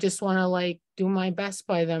 And I just want to do my best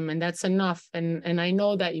by them. And that's enough. And I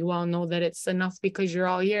know that you all know that it's enough, because you're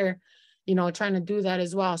all here, trying to do that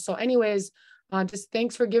as well. So anyways, just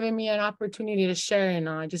thanks for giving me an opportunity to share, and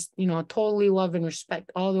I just, totally love and respect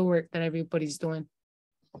all the work that everybody's doing.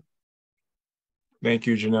 Thank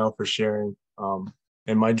you, Janelle, for sharing.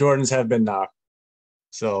 And my Jordans have been knocked.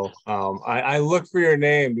 So I looked for your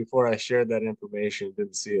name before I shared that information,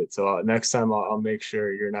 didn't see it. So next time I'll make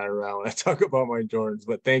sure you're not around when I talk about my Jordans.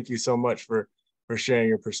 But thank you so much for sharing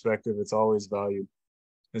your perspective. It's always valued.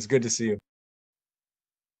 It's good to see you.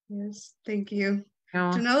 Yes, thank you.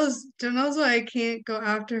 Yeah. Janelle's why I can't go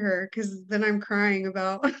after her, because then I'm crying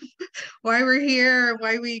about why we're here,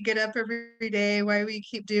 why we get up every day, why we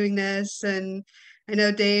keep doing this. And I know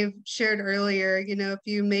Dave shared earlier, if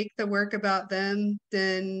you make the work about them,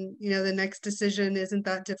 then, the next decision isn't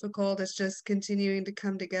that difficult. It's just continuing to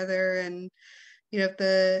come together. And, if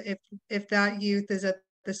that youth is at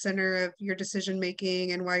the center of your decision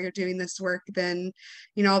making and why you're doing this work, then,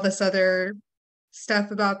 all this other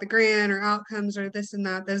stuff about the grant or outcomes or this and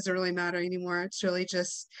that doesn't really matter anymore. It's really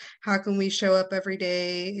just how can we show up every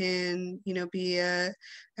day and be a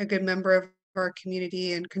good member of our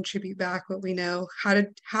community and contribute back what we know.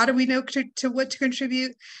 How do we know to what to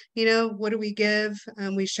contribute? What do we give?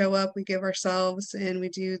 We show up, we give ourselves, and we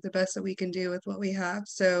do the best that we can do with what we have.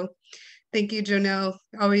 So thank you, Janelle.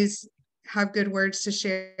 Always have good words to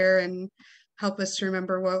share and help us to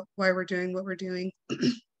remember why we're doing what we're doing.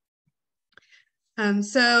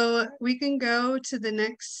 So we can go to the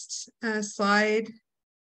next slide.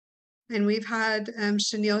 And we've had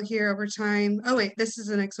Chanel here over time. Oh wait, this is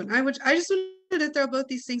the next one. I just wanted to throw both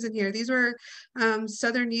these things in here. These were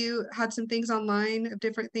Southern U had some things online of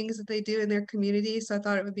different things that they do in their community. So I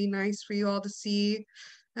thought it would be nice for you all to see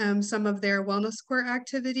some of their wellness court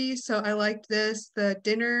activities. So I liked the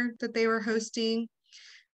dinner that they were hosting.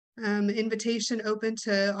 Invitation open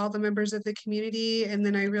to all the members of the community. And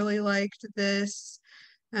then I really liked this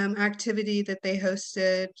activity that they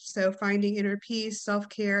hosted. So finding inner peace,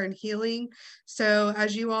 self-care, and healing. So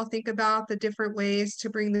as you all think about the different ways to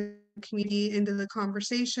bring the community into the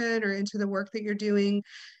conversation or into the work that you're doing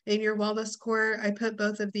in your wellness court, I put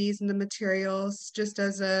both of these in the materials just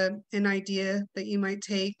as an idea that you might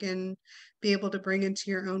take and be able to bring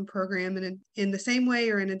into your own program in the same way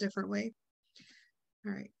or in a different way.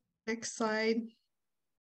 All right, next slide.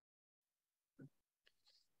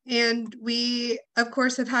 And we, of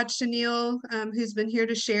course, have had Chenille, who's been here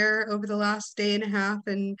to share over the last day and a half.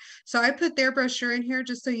 And so I put their brochure in here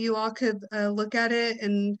just so you all could look at it.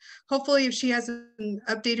 And hopefully if she has an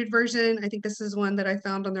updated version, I think this is one that I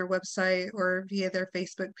found on their website or via their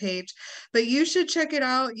Facebook page. But you should check it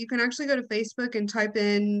out. You can actually go to Facebook and type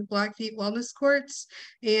in Blackfeet Wellness Courts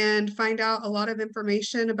and find out a lot of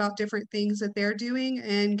information about different things that they're doing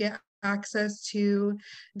and get access to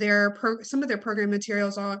their some of their program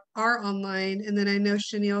materials are online. And then I know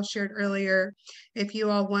Chenille shared earlier, if you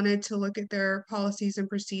all wanted to look at their policies and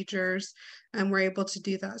procedures, we're able to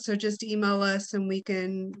do that. So just email us and we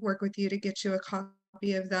can work with you to get you a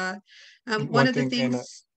copy of that. One of the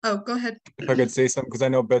things, oh, go ahead. If I could say something, because I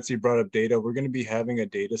know Betsy brought up data, we're going to be having a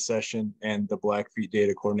data session, and the Blackfeet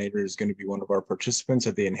data coordinator is going to be one of our participants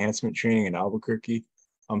at the enhancement training in Albuquerque.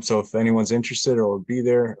 So if anyone's interested or will be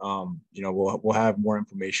there, you know, we'll have more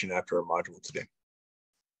information after our module today.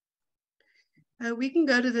 We can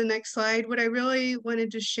go to the next slide. What I really wanted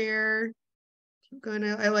to share,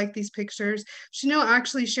 I like these pictures. Chenille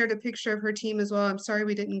actually shared a picture of her team as well. I'm sorry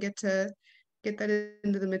we didn't get to get that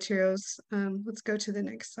into the materials. Let's go to the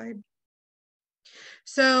next slide.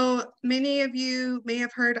 So many of you may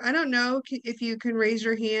have heard, I don't know if you can raise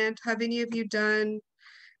your hand. Have any of you done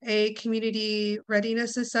a community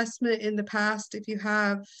readiness assessment in the past? If you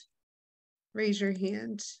have, raise your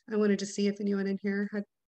hand. I wanted to see if anyone in here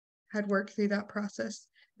had worked through that process.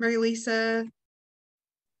 Mary Lisa,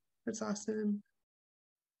 that's awesome.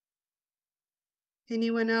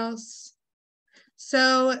 Anyone else?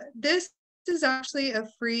 So this is actually a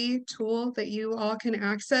free tool that you all can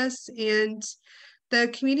access, and the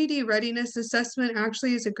community readiness assessment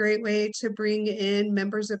actually is a great way to bring in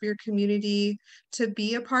members of your community to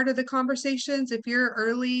be a part of the conversations. If you're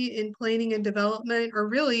early in planning and development, or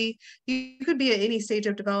really you could be at any stage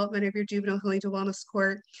of development of your juvenile healing to wellness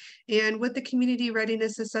court. And what the community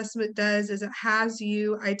readiness assessment does is it has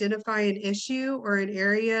you identify an issue or an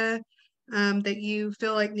area that you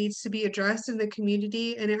feel like needs to be addressed in the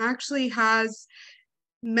community. And it actually has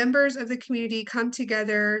members of the community come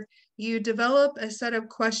together. You develop a set of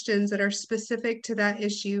questions that are specific to that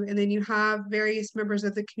issue, and then you have various members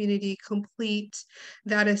of the community complete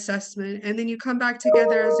that assessment. And then you come back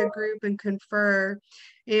together as a group and confer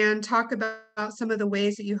and talk about some of the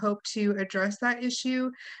ways that you hope to address that issue.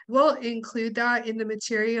 We'll include that in the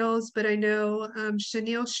materials, but I know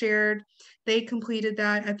Chenille shared they completed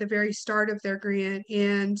that at the very start of their grant.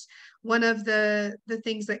 And one of the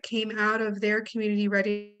things that came out of their community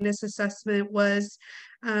readiness assessment was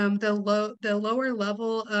the lower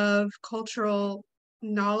level of cultural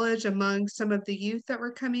knowledge among some of the youth that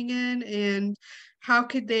were coming in, and how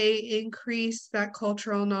could they increase that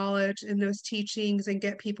cultural knowledge and those teachings and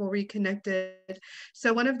get people reconnected.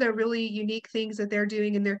 So one of the really unique things that they're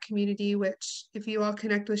doing in their community, which if you all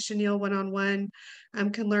connect with Chenille one-on-one,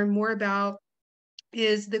 can learn more about,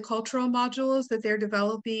 is the cultural modules that they're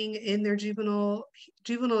developing in their juvenile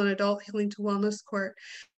and adult healing to wellness court.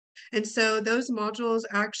 And so those modules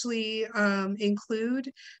actually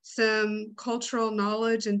include some cultural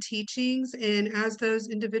knowledge and teachings. And as those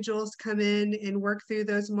individuals come in and work through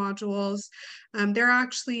those modules, they're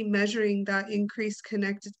actually measuring that increase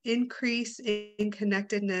in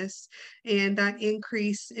connectedness and that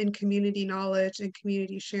increase in community knowledge and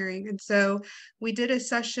community sharing. And so we did a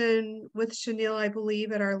session with Chenille, I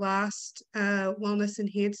believe, at our last wellness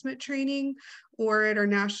enhancement training, or at our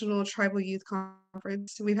National Tribal Youth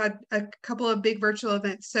Conference. We've had a couple of big virtual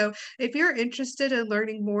events. So if you're interested in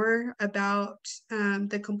learning more about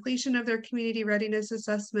the completion of their community readiness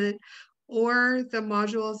assessment or the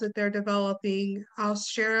modules that they're developing, I'll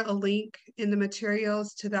share a link in the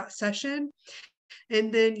materials to that session.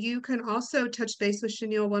 And then you can also touch base with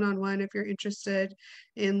Chenille one-on-one if you're interested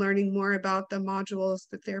in learning more about the modules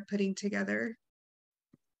that they're putting together.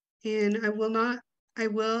 And I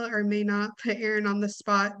will or may not put Aaron on the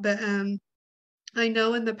spot, but I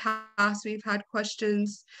know in the past we've had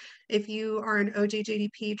questions. If you are an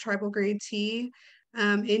OJJDP tribal grantee,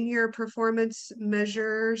 in your performance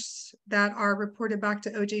measures that are reported back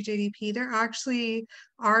to OJJDP, there actually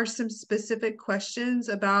are some specific questions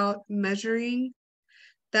about measuring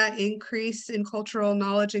that increase in cultural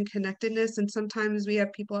knowledge and connectedness. And sometimes we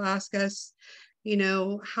have people ask us, you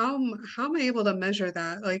know, how am I able to measure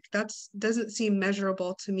that? Like, doesn't seem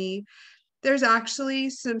measurable to me. There's actually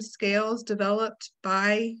some scales developed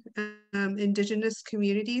by Indigenous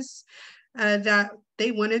communities that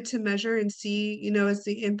they wanted to measure and see, you know, is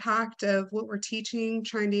the impact of what we're teaching,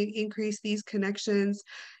 trying to increase these connections.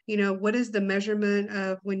 You know, what is the measurement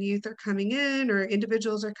of when youth are coming in or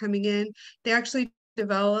individuals are coming in? They actually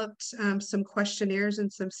developed some questionnaires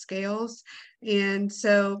and some scales. And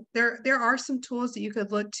so there are some tools that you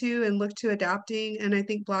could look to adapting. And I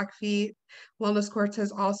think Blackfeet Wellness Courts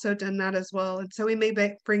has also done that as well. And so we may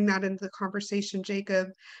bring that into the conversation, Jacob,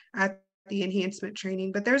 at the enhancement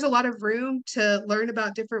training. But there's a lot of room to learn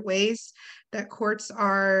about different ways that courts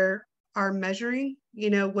are measuring, you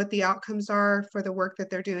know, what the outcomes are for the work that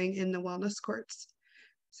they're doing in the wellness courts.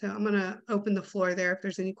 So I'm going to open the floor there if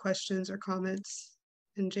there's any questions or comments.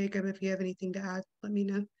 And Jacob, if you have anything to add, let me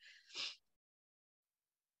know.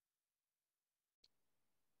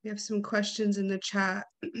 We have some questions in the chat.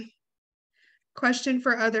 Question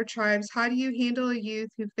for other tribes: how do you handle a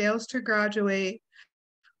youth who fails to graduate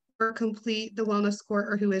or complete the wellness court,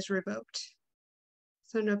 or who is revoked?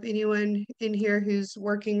 So I don't know if anyone in here who's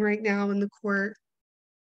working right now in the court,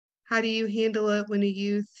 how do you handle it when a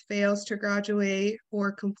youth fails to graduate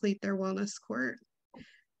or complete their wellness court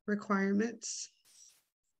requirements?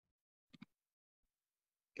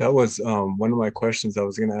 That was one of my questions I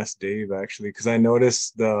was going to ask Dave, actually, because I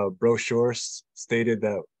noticed the brochure stated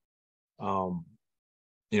that,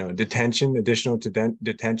 you know, additional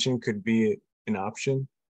detention could be an option.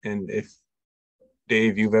 And if,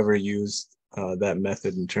 Dave, you've ever used that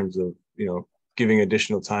method in terms of, you know, giving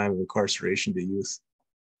additional time of incarceration to youth.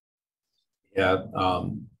 Yeah,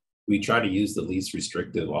 we try to use the least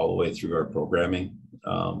restrictive all the way through our programming.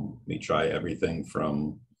 We try everything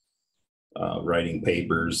from writing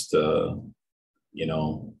papers to, you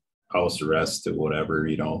know, house arrest to whatever,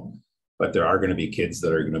 you know, but there are going to be kids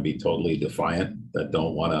that are going to be totally defiant, that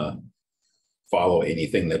don't want to follow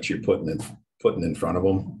anything that you're putting in front of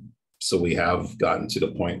them. So we have gotten to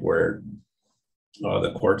the point where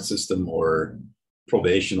the court system or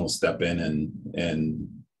probation will step in and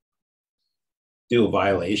do a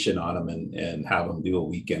violation on them and have them do a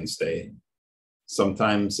weekend stay.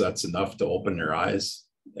 Sometimes that's enough to open their eyes,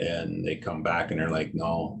 and they come back and they're like,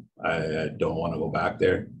 no, I don't want to go back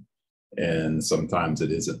there. And sometimes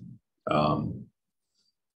it isn't.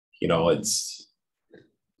 You know, it's,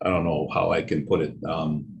 I don't know how I can put it.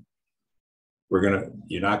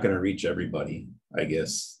 You're not gonna reach everybody, I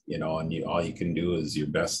guess, you know, and all you can do is your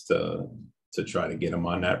best to try to get them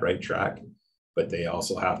on that right track, but they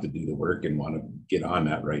also have to do the work and want to get on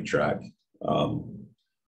that right track.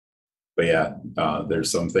 But yeah,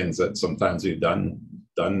 there's some things that sometimes we've done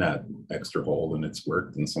that extra hold and it's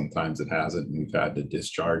worked, and sometimes it hasn't, and we've had to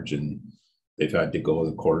discharge, and they've had to go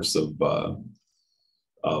the course of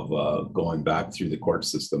going back through the court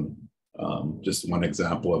system. Just one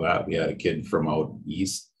example of that, we had a kid from out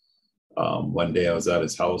east. One day I was at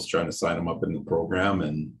his house trying to sign him up in the program,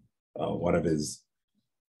 and one of his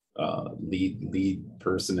lead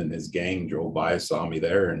person in his gang drove by, saw me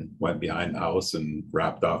there, and went behind the house and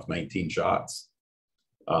wrapped off 19 shots.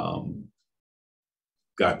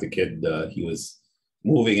 Got the kid, he was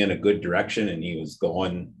moving in a good direction, and he was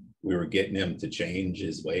going, we were getting him to change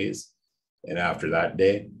his ways. And after that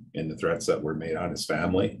day and the threats that were made on his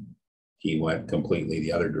family, he went completely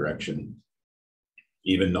the other direction.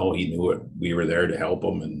 Even though he knew it, we were there to help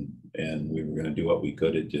him, and we were going to do what we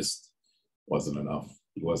could. It just wasn't enough.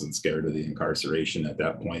 He wasn't scared of the incarceration at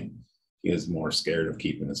that point. He was more scared of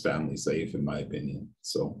keeping his family safe, in my opinion.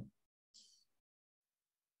 So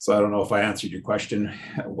I don't know if I answered your question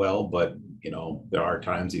well, but you know, there are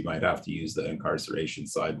times you might have to use the incarceration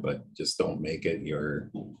side, but just don't make it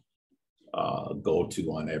your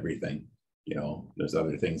go-to on everything. You know, there's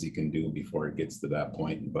other things you can do before it gets to that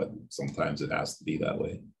point, but sometimes it has to be that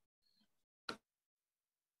way.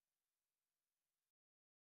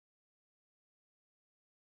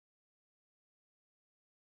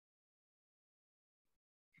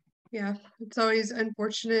 Yeah, it's always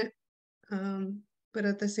unfortunate. But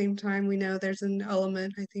at the same time, we know there's an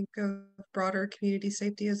element, I think, of broader community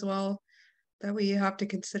safety as well that we have to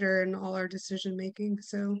consider in all our decision making.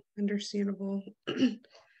 So understandable.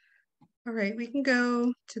 All right, we can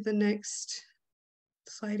go to the next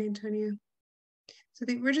slide, Antonia. So I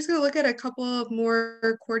think we're just going to look at a couple of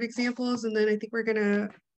more court examples, and then I think we're going to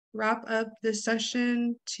wrap up this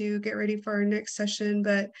session to get ready for our next session.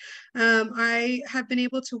 But I have been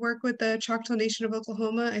able to work with the Choctaw Nation of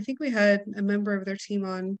Oklahoma. I think we had a member of their team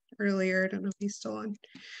on earlier. I don't know if he's still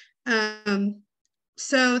on.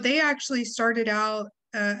 So they actually started out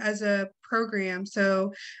as a program.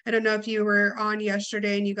 So I don't know if you were on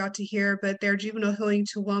yesterday and you got to hear, but their Juvenile Healing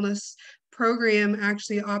to Wellness program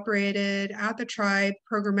actually operated at the tribe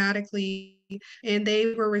programmatically and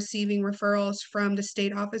they were receiving referrals from the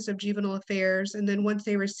State Office of Juvenile Affairs. And then once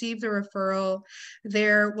they received the referral,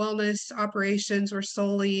 their wellness operations were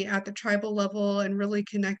solely at the tribal level and really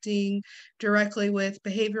connecting directly with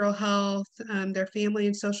behavioral health, their family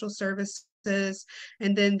and social services,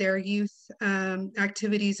 and then their youth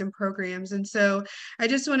activities and programs. And so I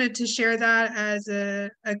just wanted to share that as a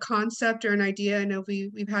concept or an idea. I know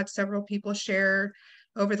we've had several people share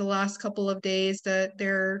over the last couple of days that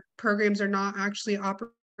their programs are not actually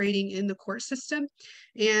operating in the court system.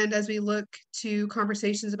 And as we look to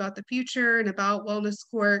conversations about the future and about wellness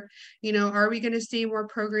court, you know, are we going to see more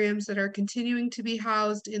programs that are continuing to be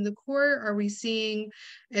housed in the court? Are we seeing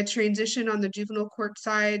a transition on the juvenile court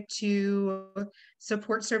side to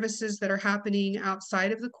support services that are happening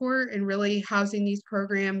outside of the court and really housing these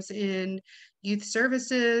programs in youth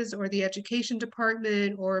services or the education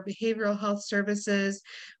department or behavioral health services,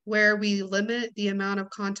 where we limit the amount of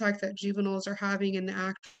contact that juveniles are having in the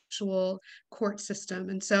actual court system?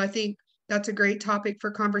 And so I think that's a great topic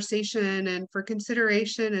for conversation and for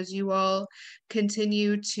consideration as you all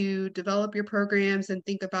continue to develop your programs and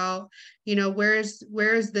think about, you know, where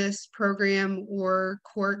is this program or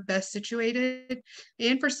court best situated?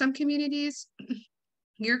 And for some communities,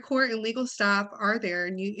 your court and legal staff are there,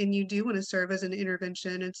 and you do want to serve as an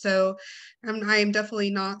intervention. And so I am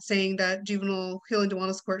definitely not saying that juvenile healing to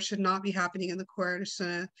wellness court should not be happening in the court. I just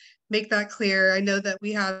want to make that clear. I know that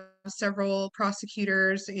we have several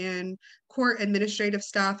prosecutors and court administrative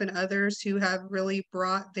staff and others who have really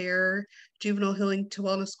brought their juvenile healing to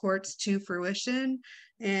wellness courts to fruition.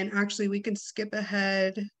 And actually, we can skip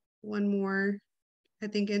ahead one more. I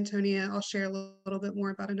think, Antonia, I'll share a little bit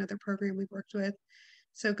more about another program we've worked with.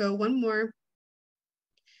 So go one more.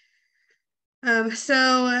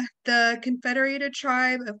 So the Confederated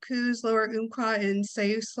Tribe of Coos, Lower Umpqua, and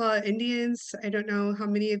Siuslaw Indians, I don't know how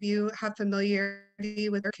many of you have familiarity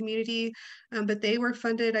with their community, but they were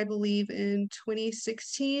funded, I believe, in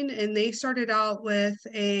 2016, and they started out with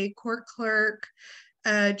a court clerk,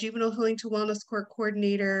 a juvenile healing to wellness court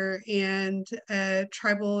coordinator, and a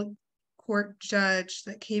tribal court judge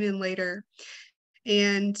that came in later.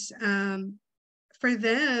 And for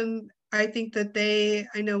them, I think that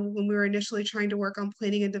I know when we were initially trying to work on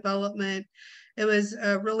planning and development, it was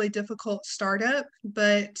a really difficult startup,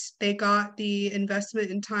 but they got the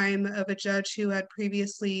investment and time of a judge who had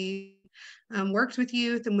previously worked with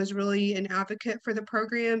youth and was really an advocate for the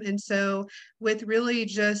program. And so with really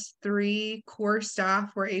just 3 core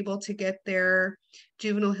staff were able to get their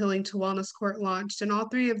juvenile healing to wellness court launched. And all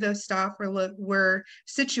 3 of those staff were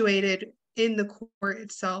situated in the court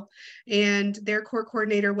itself, and their court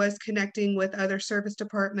coordinator was connecting with other service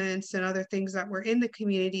departments and other things that were in the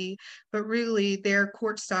community, but really their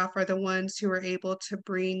court staff are the ones who are able to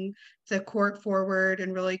bring the court forward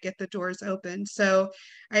and really get the doors open. So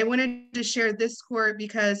I wanted to share this court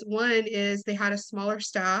because one is they had a smaller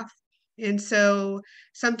staff. And so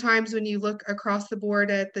sometimes when you look across the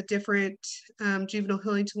board at the different juvenile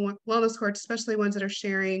healing to wellness courts, especially ones that are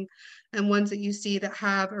sharing and ones that you see that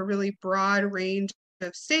have a really broad range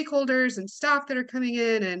of stakeholders and staff that are coming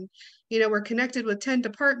in, and you know, we're connected with 10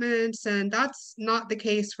 departments, and that's not the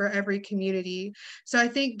case for every community. So I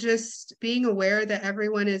think just being aware that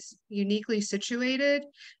everyone is uniquely situated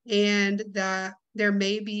and that there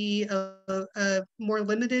may be a more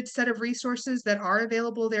limited set of resources that are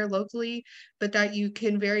available there locally, but that you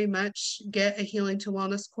can very much get a healing to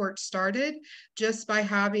wellness court started just by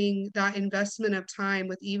having that investment of time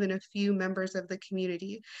with even a few members of the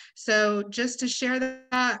community. So just to share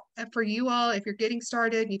that for you all, if you're getting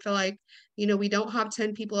started and you feel like, you know, we don't have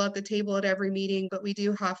 10 people at the table at every meeting, but we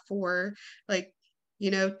do have 4, like, you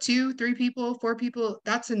know, 2, 3 people, 4 people,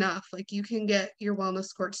 that's enough. Like, you can get your wellness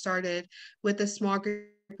court started with a small group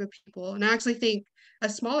of people. And I actually think a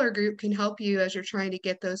smaller group can help you as you're trying to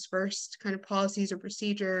get those first kind of policies and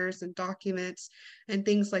procedures and documents and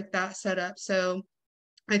things like that set up. So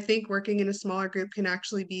I think working in a smaller group can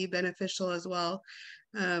actually be beneficial as well.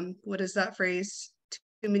 What is that phrase?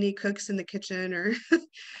 Too many cooks in the kitchen, or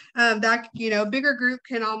that, you know, bigger group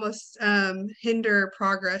can almost hinder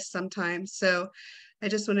progress sometimes. So I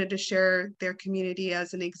just wanted to share their community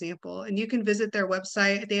as an example. And you can visit their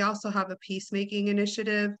website. They also have a peacemaking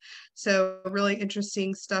initiative. So really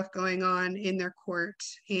interesting stuff going on in their court.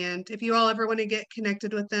 And if you all ever want to get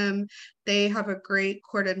connected with them, they have a great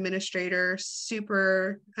court administrator,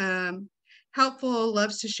 super helpful,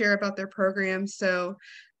 loves to share about their program. So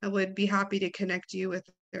I would be happy to connect you with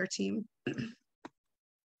their team.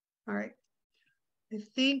 All right. I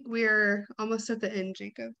think we're almost at the end,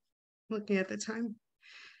 Jacob, looking at the time.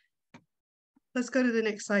 Let's go to the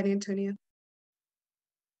next slide, Antonia.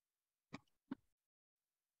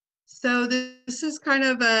 So this is kind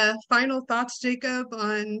of a final thoughts, Jacob,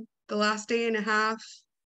 on the last day and a half.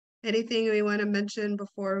 Anything we want to mention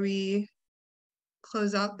before we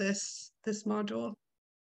close out this module?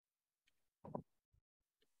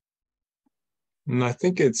 And I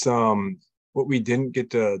think it's what we didn't get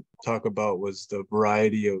to talk about was the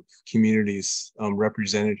variety of communities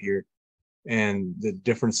represented here, and the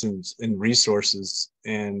differences in resources,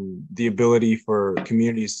 and the ability for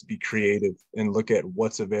communities to be creative and look at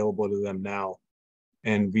what's available to them now.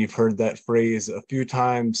 And we've heard that phrase a few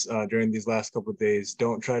times during these last couple of days: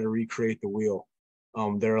 don't try to recreate the wheel.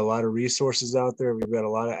 There are a lot of resources out there. We've got a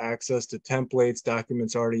lot of access to templates,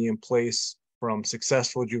 documents already in place from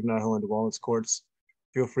successful juvenile health and wellness courts.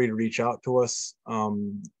 Feel free to reach out to us.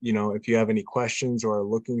 If you have any questions or are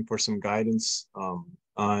looking for some guidance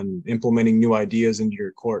on implementing new ideas into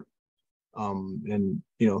your court.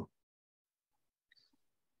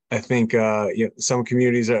 I think some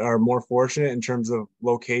communities are more fortunate in terms of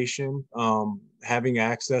location, having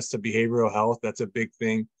access to behavioral health. That's a big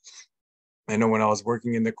thing. I know when I was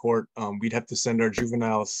working in the court, we'd have to send our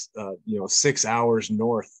juveniles, 6 hours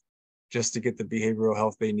north just to get the behavioral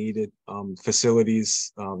health they needed.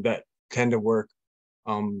 Facilities that tend to work,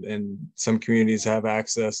 and some communities have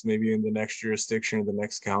access maybe in the next jurisdiction or the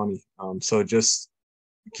next county. So just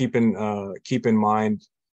keep in mind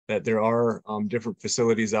that there are different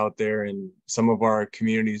facilities out there, and some of our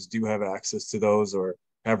communities do have access to those or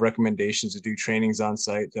have recommendations to do trainings on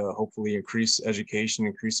site to hopefully increase education,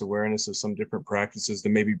 increase awareness of some different practices, to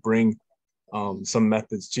maybe bring some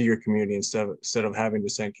methods to your community instead of having to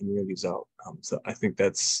send communities out. So I think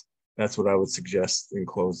that's what I would suggest in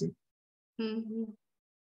closing. Mm-hmm.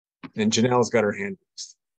 And Janelle's got her hand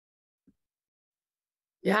raised.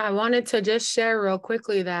 Yeah, I wanted to just share real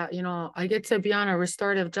quickly that, I get to be on a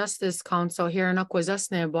restorative justice council here in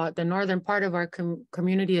Akwesasne, but the northern part of our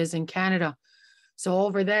community is in Canada. So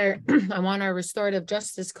over there, I'm on our restorative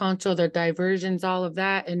justice council, the diversions, all of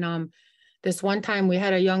that. And this one time we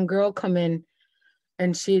had a young girl come in,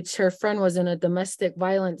 and her friend was in a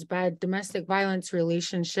bad domestic violence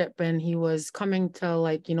relationship, and he was coming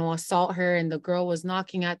to assault her, and the girl was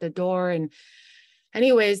knocking at the door. And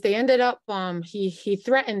anyways, they ended up, he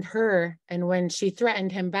threatened her, and when she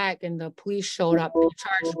threatened him back and the police showed up, they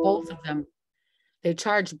charged both of them. They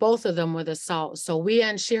charged both of them with assault. So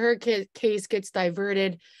her case gets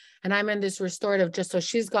diverted, and I'm in this restorative so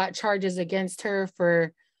she's got charges against her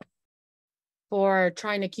for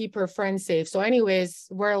trying to keep her friend safe. So anyways,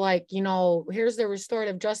 we're like, here's the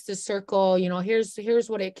restorative justice circle, here's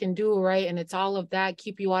what it can do, right? And it's all of that,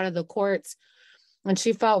 keep you out of the courts. And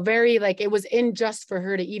she felt very like it was unjust for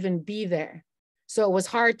her to even be there. So it was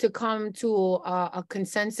hard to come to a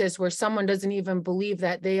consensus where someone doesn't even believe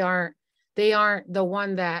that they aren't the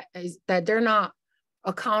one that they're not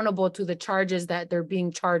accountable to the charges that they're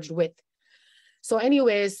being charged with. So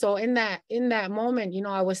anyways, so in that moment,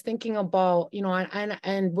 I was thinking about,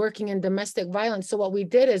 and working in domestic violence. So what we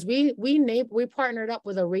did is we partnered up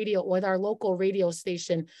with our local radio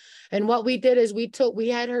station. And what we did is we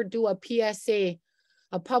had her do a PSA,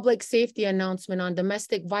 a public safety announcement on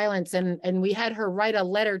domestic violence. And we had her write a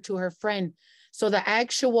letter to her friend. So the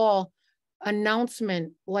actual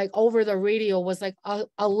announcement, like over the radio, was like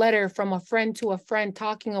a letter from a friend to a friend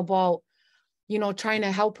talking about, trying to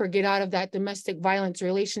help her get out of that domestic violence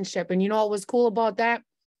relationship. And what was cool about that?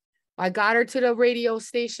 I got her to the radio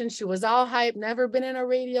station. She was all hyped, never been in a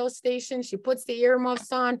radio station. She puts the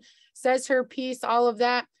earmuffs on, says her piece, all of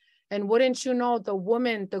that. And wouldn't you know,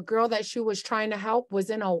 the girl that she was trying to help was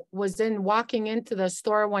walking into the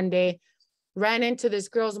store one day, ran into this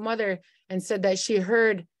girl's mother and said that she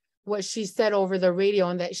heard what she said over the radio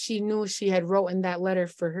and that she knew she had written that letter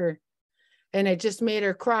for her. And it just made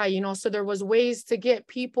her cry, So there was ways to get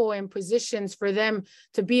people in positions for them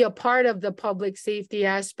to be a part of the public safety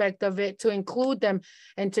aspect of it, to include them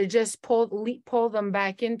and to just pull them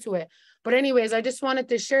back into it. But anyways, I just wanted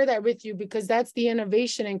to share that with you because that's the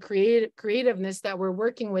innovation and creativeness that we're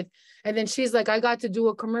working with. And then she's like, I got to do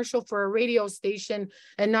a commercial for a radio station,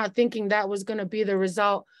 and not thinking that was going to be the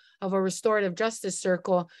result of a restorative justice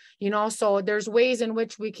circle, So there's ways in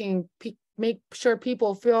which we can make sure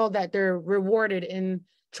people feel that they're rewarded in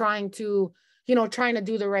trying to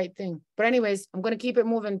do the right thing. But anyways, I'm going to keep it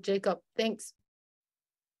moving, Jacob. Thanks.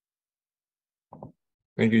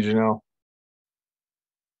 Thank you, Janelle.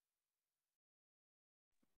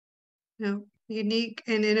 Unique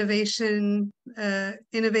and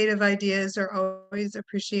innovative ideas are always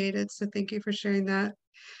appreciated. So thank you for sharing that.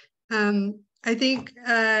 I think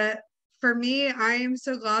for me, I am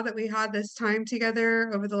so glad that we had this time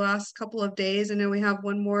together over the last couple of days. I know we have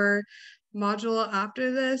one more module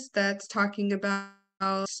after this that's talking about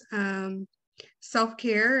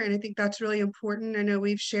self-care, and I think that's really important. I know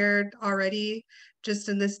we've shared already just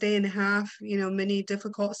in this day and a half, you know, many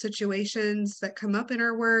difficult situations that come up in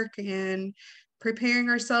our work, and preparing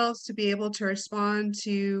ourselves to be able to respond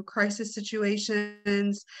to crisis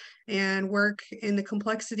situations and work in the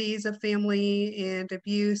complexities of family and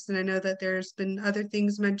abuse. And I know that there's been other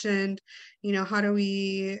things mentioned, you know, how do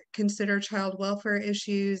we consider child welfare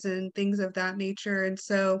issues and things of that nature. And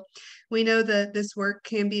so we know that this work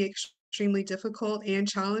can be extremely difficult and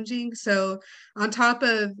challenging. So on top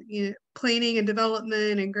of, you know, planning and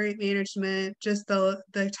development and great management, just the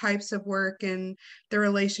types of work and the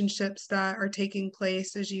relationships that are taking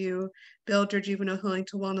place as you build your juvenile healing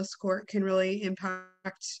to wellness court can really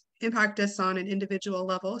impact us on an individual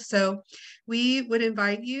level. So we would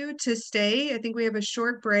invite you to stay. I think we have a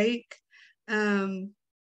short break. Laura,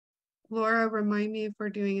 remind me if we're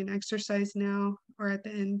doing an exercise now or at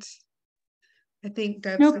the end. I think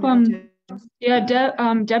Deb's Nope. gonna do. Yeah,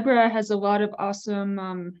 Deborah has a lot of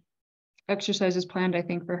awesome exercises planned, I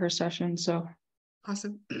think, for her session. So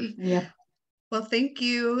Awesome. yeah. Well, thank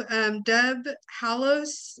you. Deb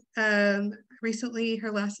Hallows, recently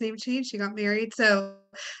her last name changed. She got married. So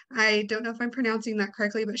I don't know if I'm pronouncing that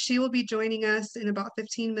correctly, but she will be joining us in about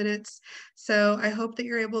 15 minutes. So I hope that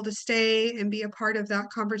you're able to stay and be a part of that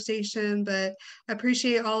conversation. But I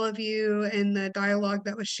appreciate all of you and the dialogue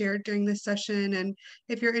that was shared during this session. And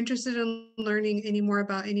if you're interested in learning any more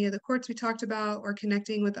about any of the courts we talked about or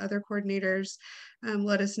connecting with other coordinators,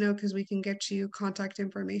 let us know, because we can get you contact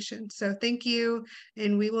information. So thank you,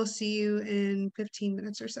 and we will see you in 15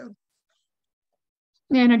 minutes or so.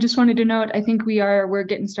 Yeah, and I just wanted to note, I think we're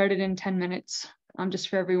getting started in 10 minutes, just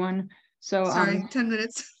for everyone. So sorry, 10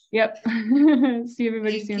 minutes. Yep. See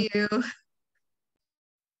everybody soon. Thank you.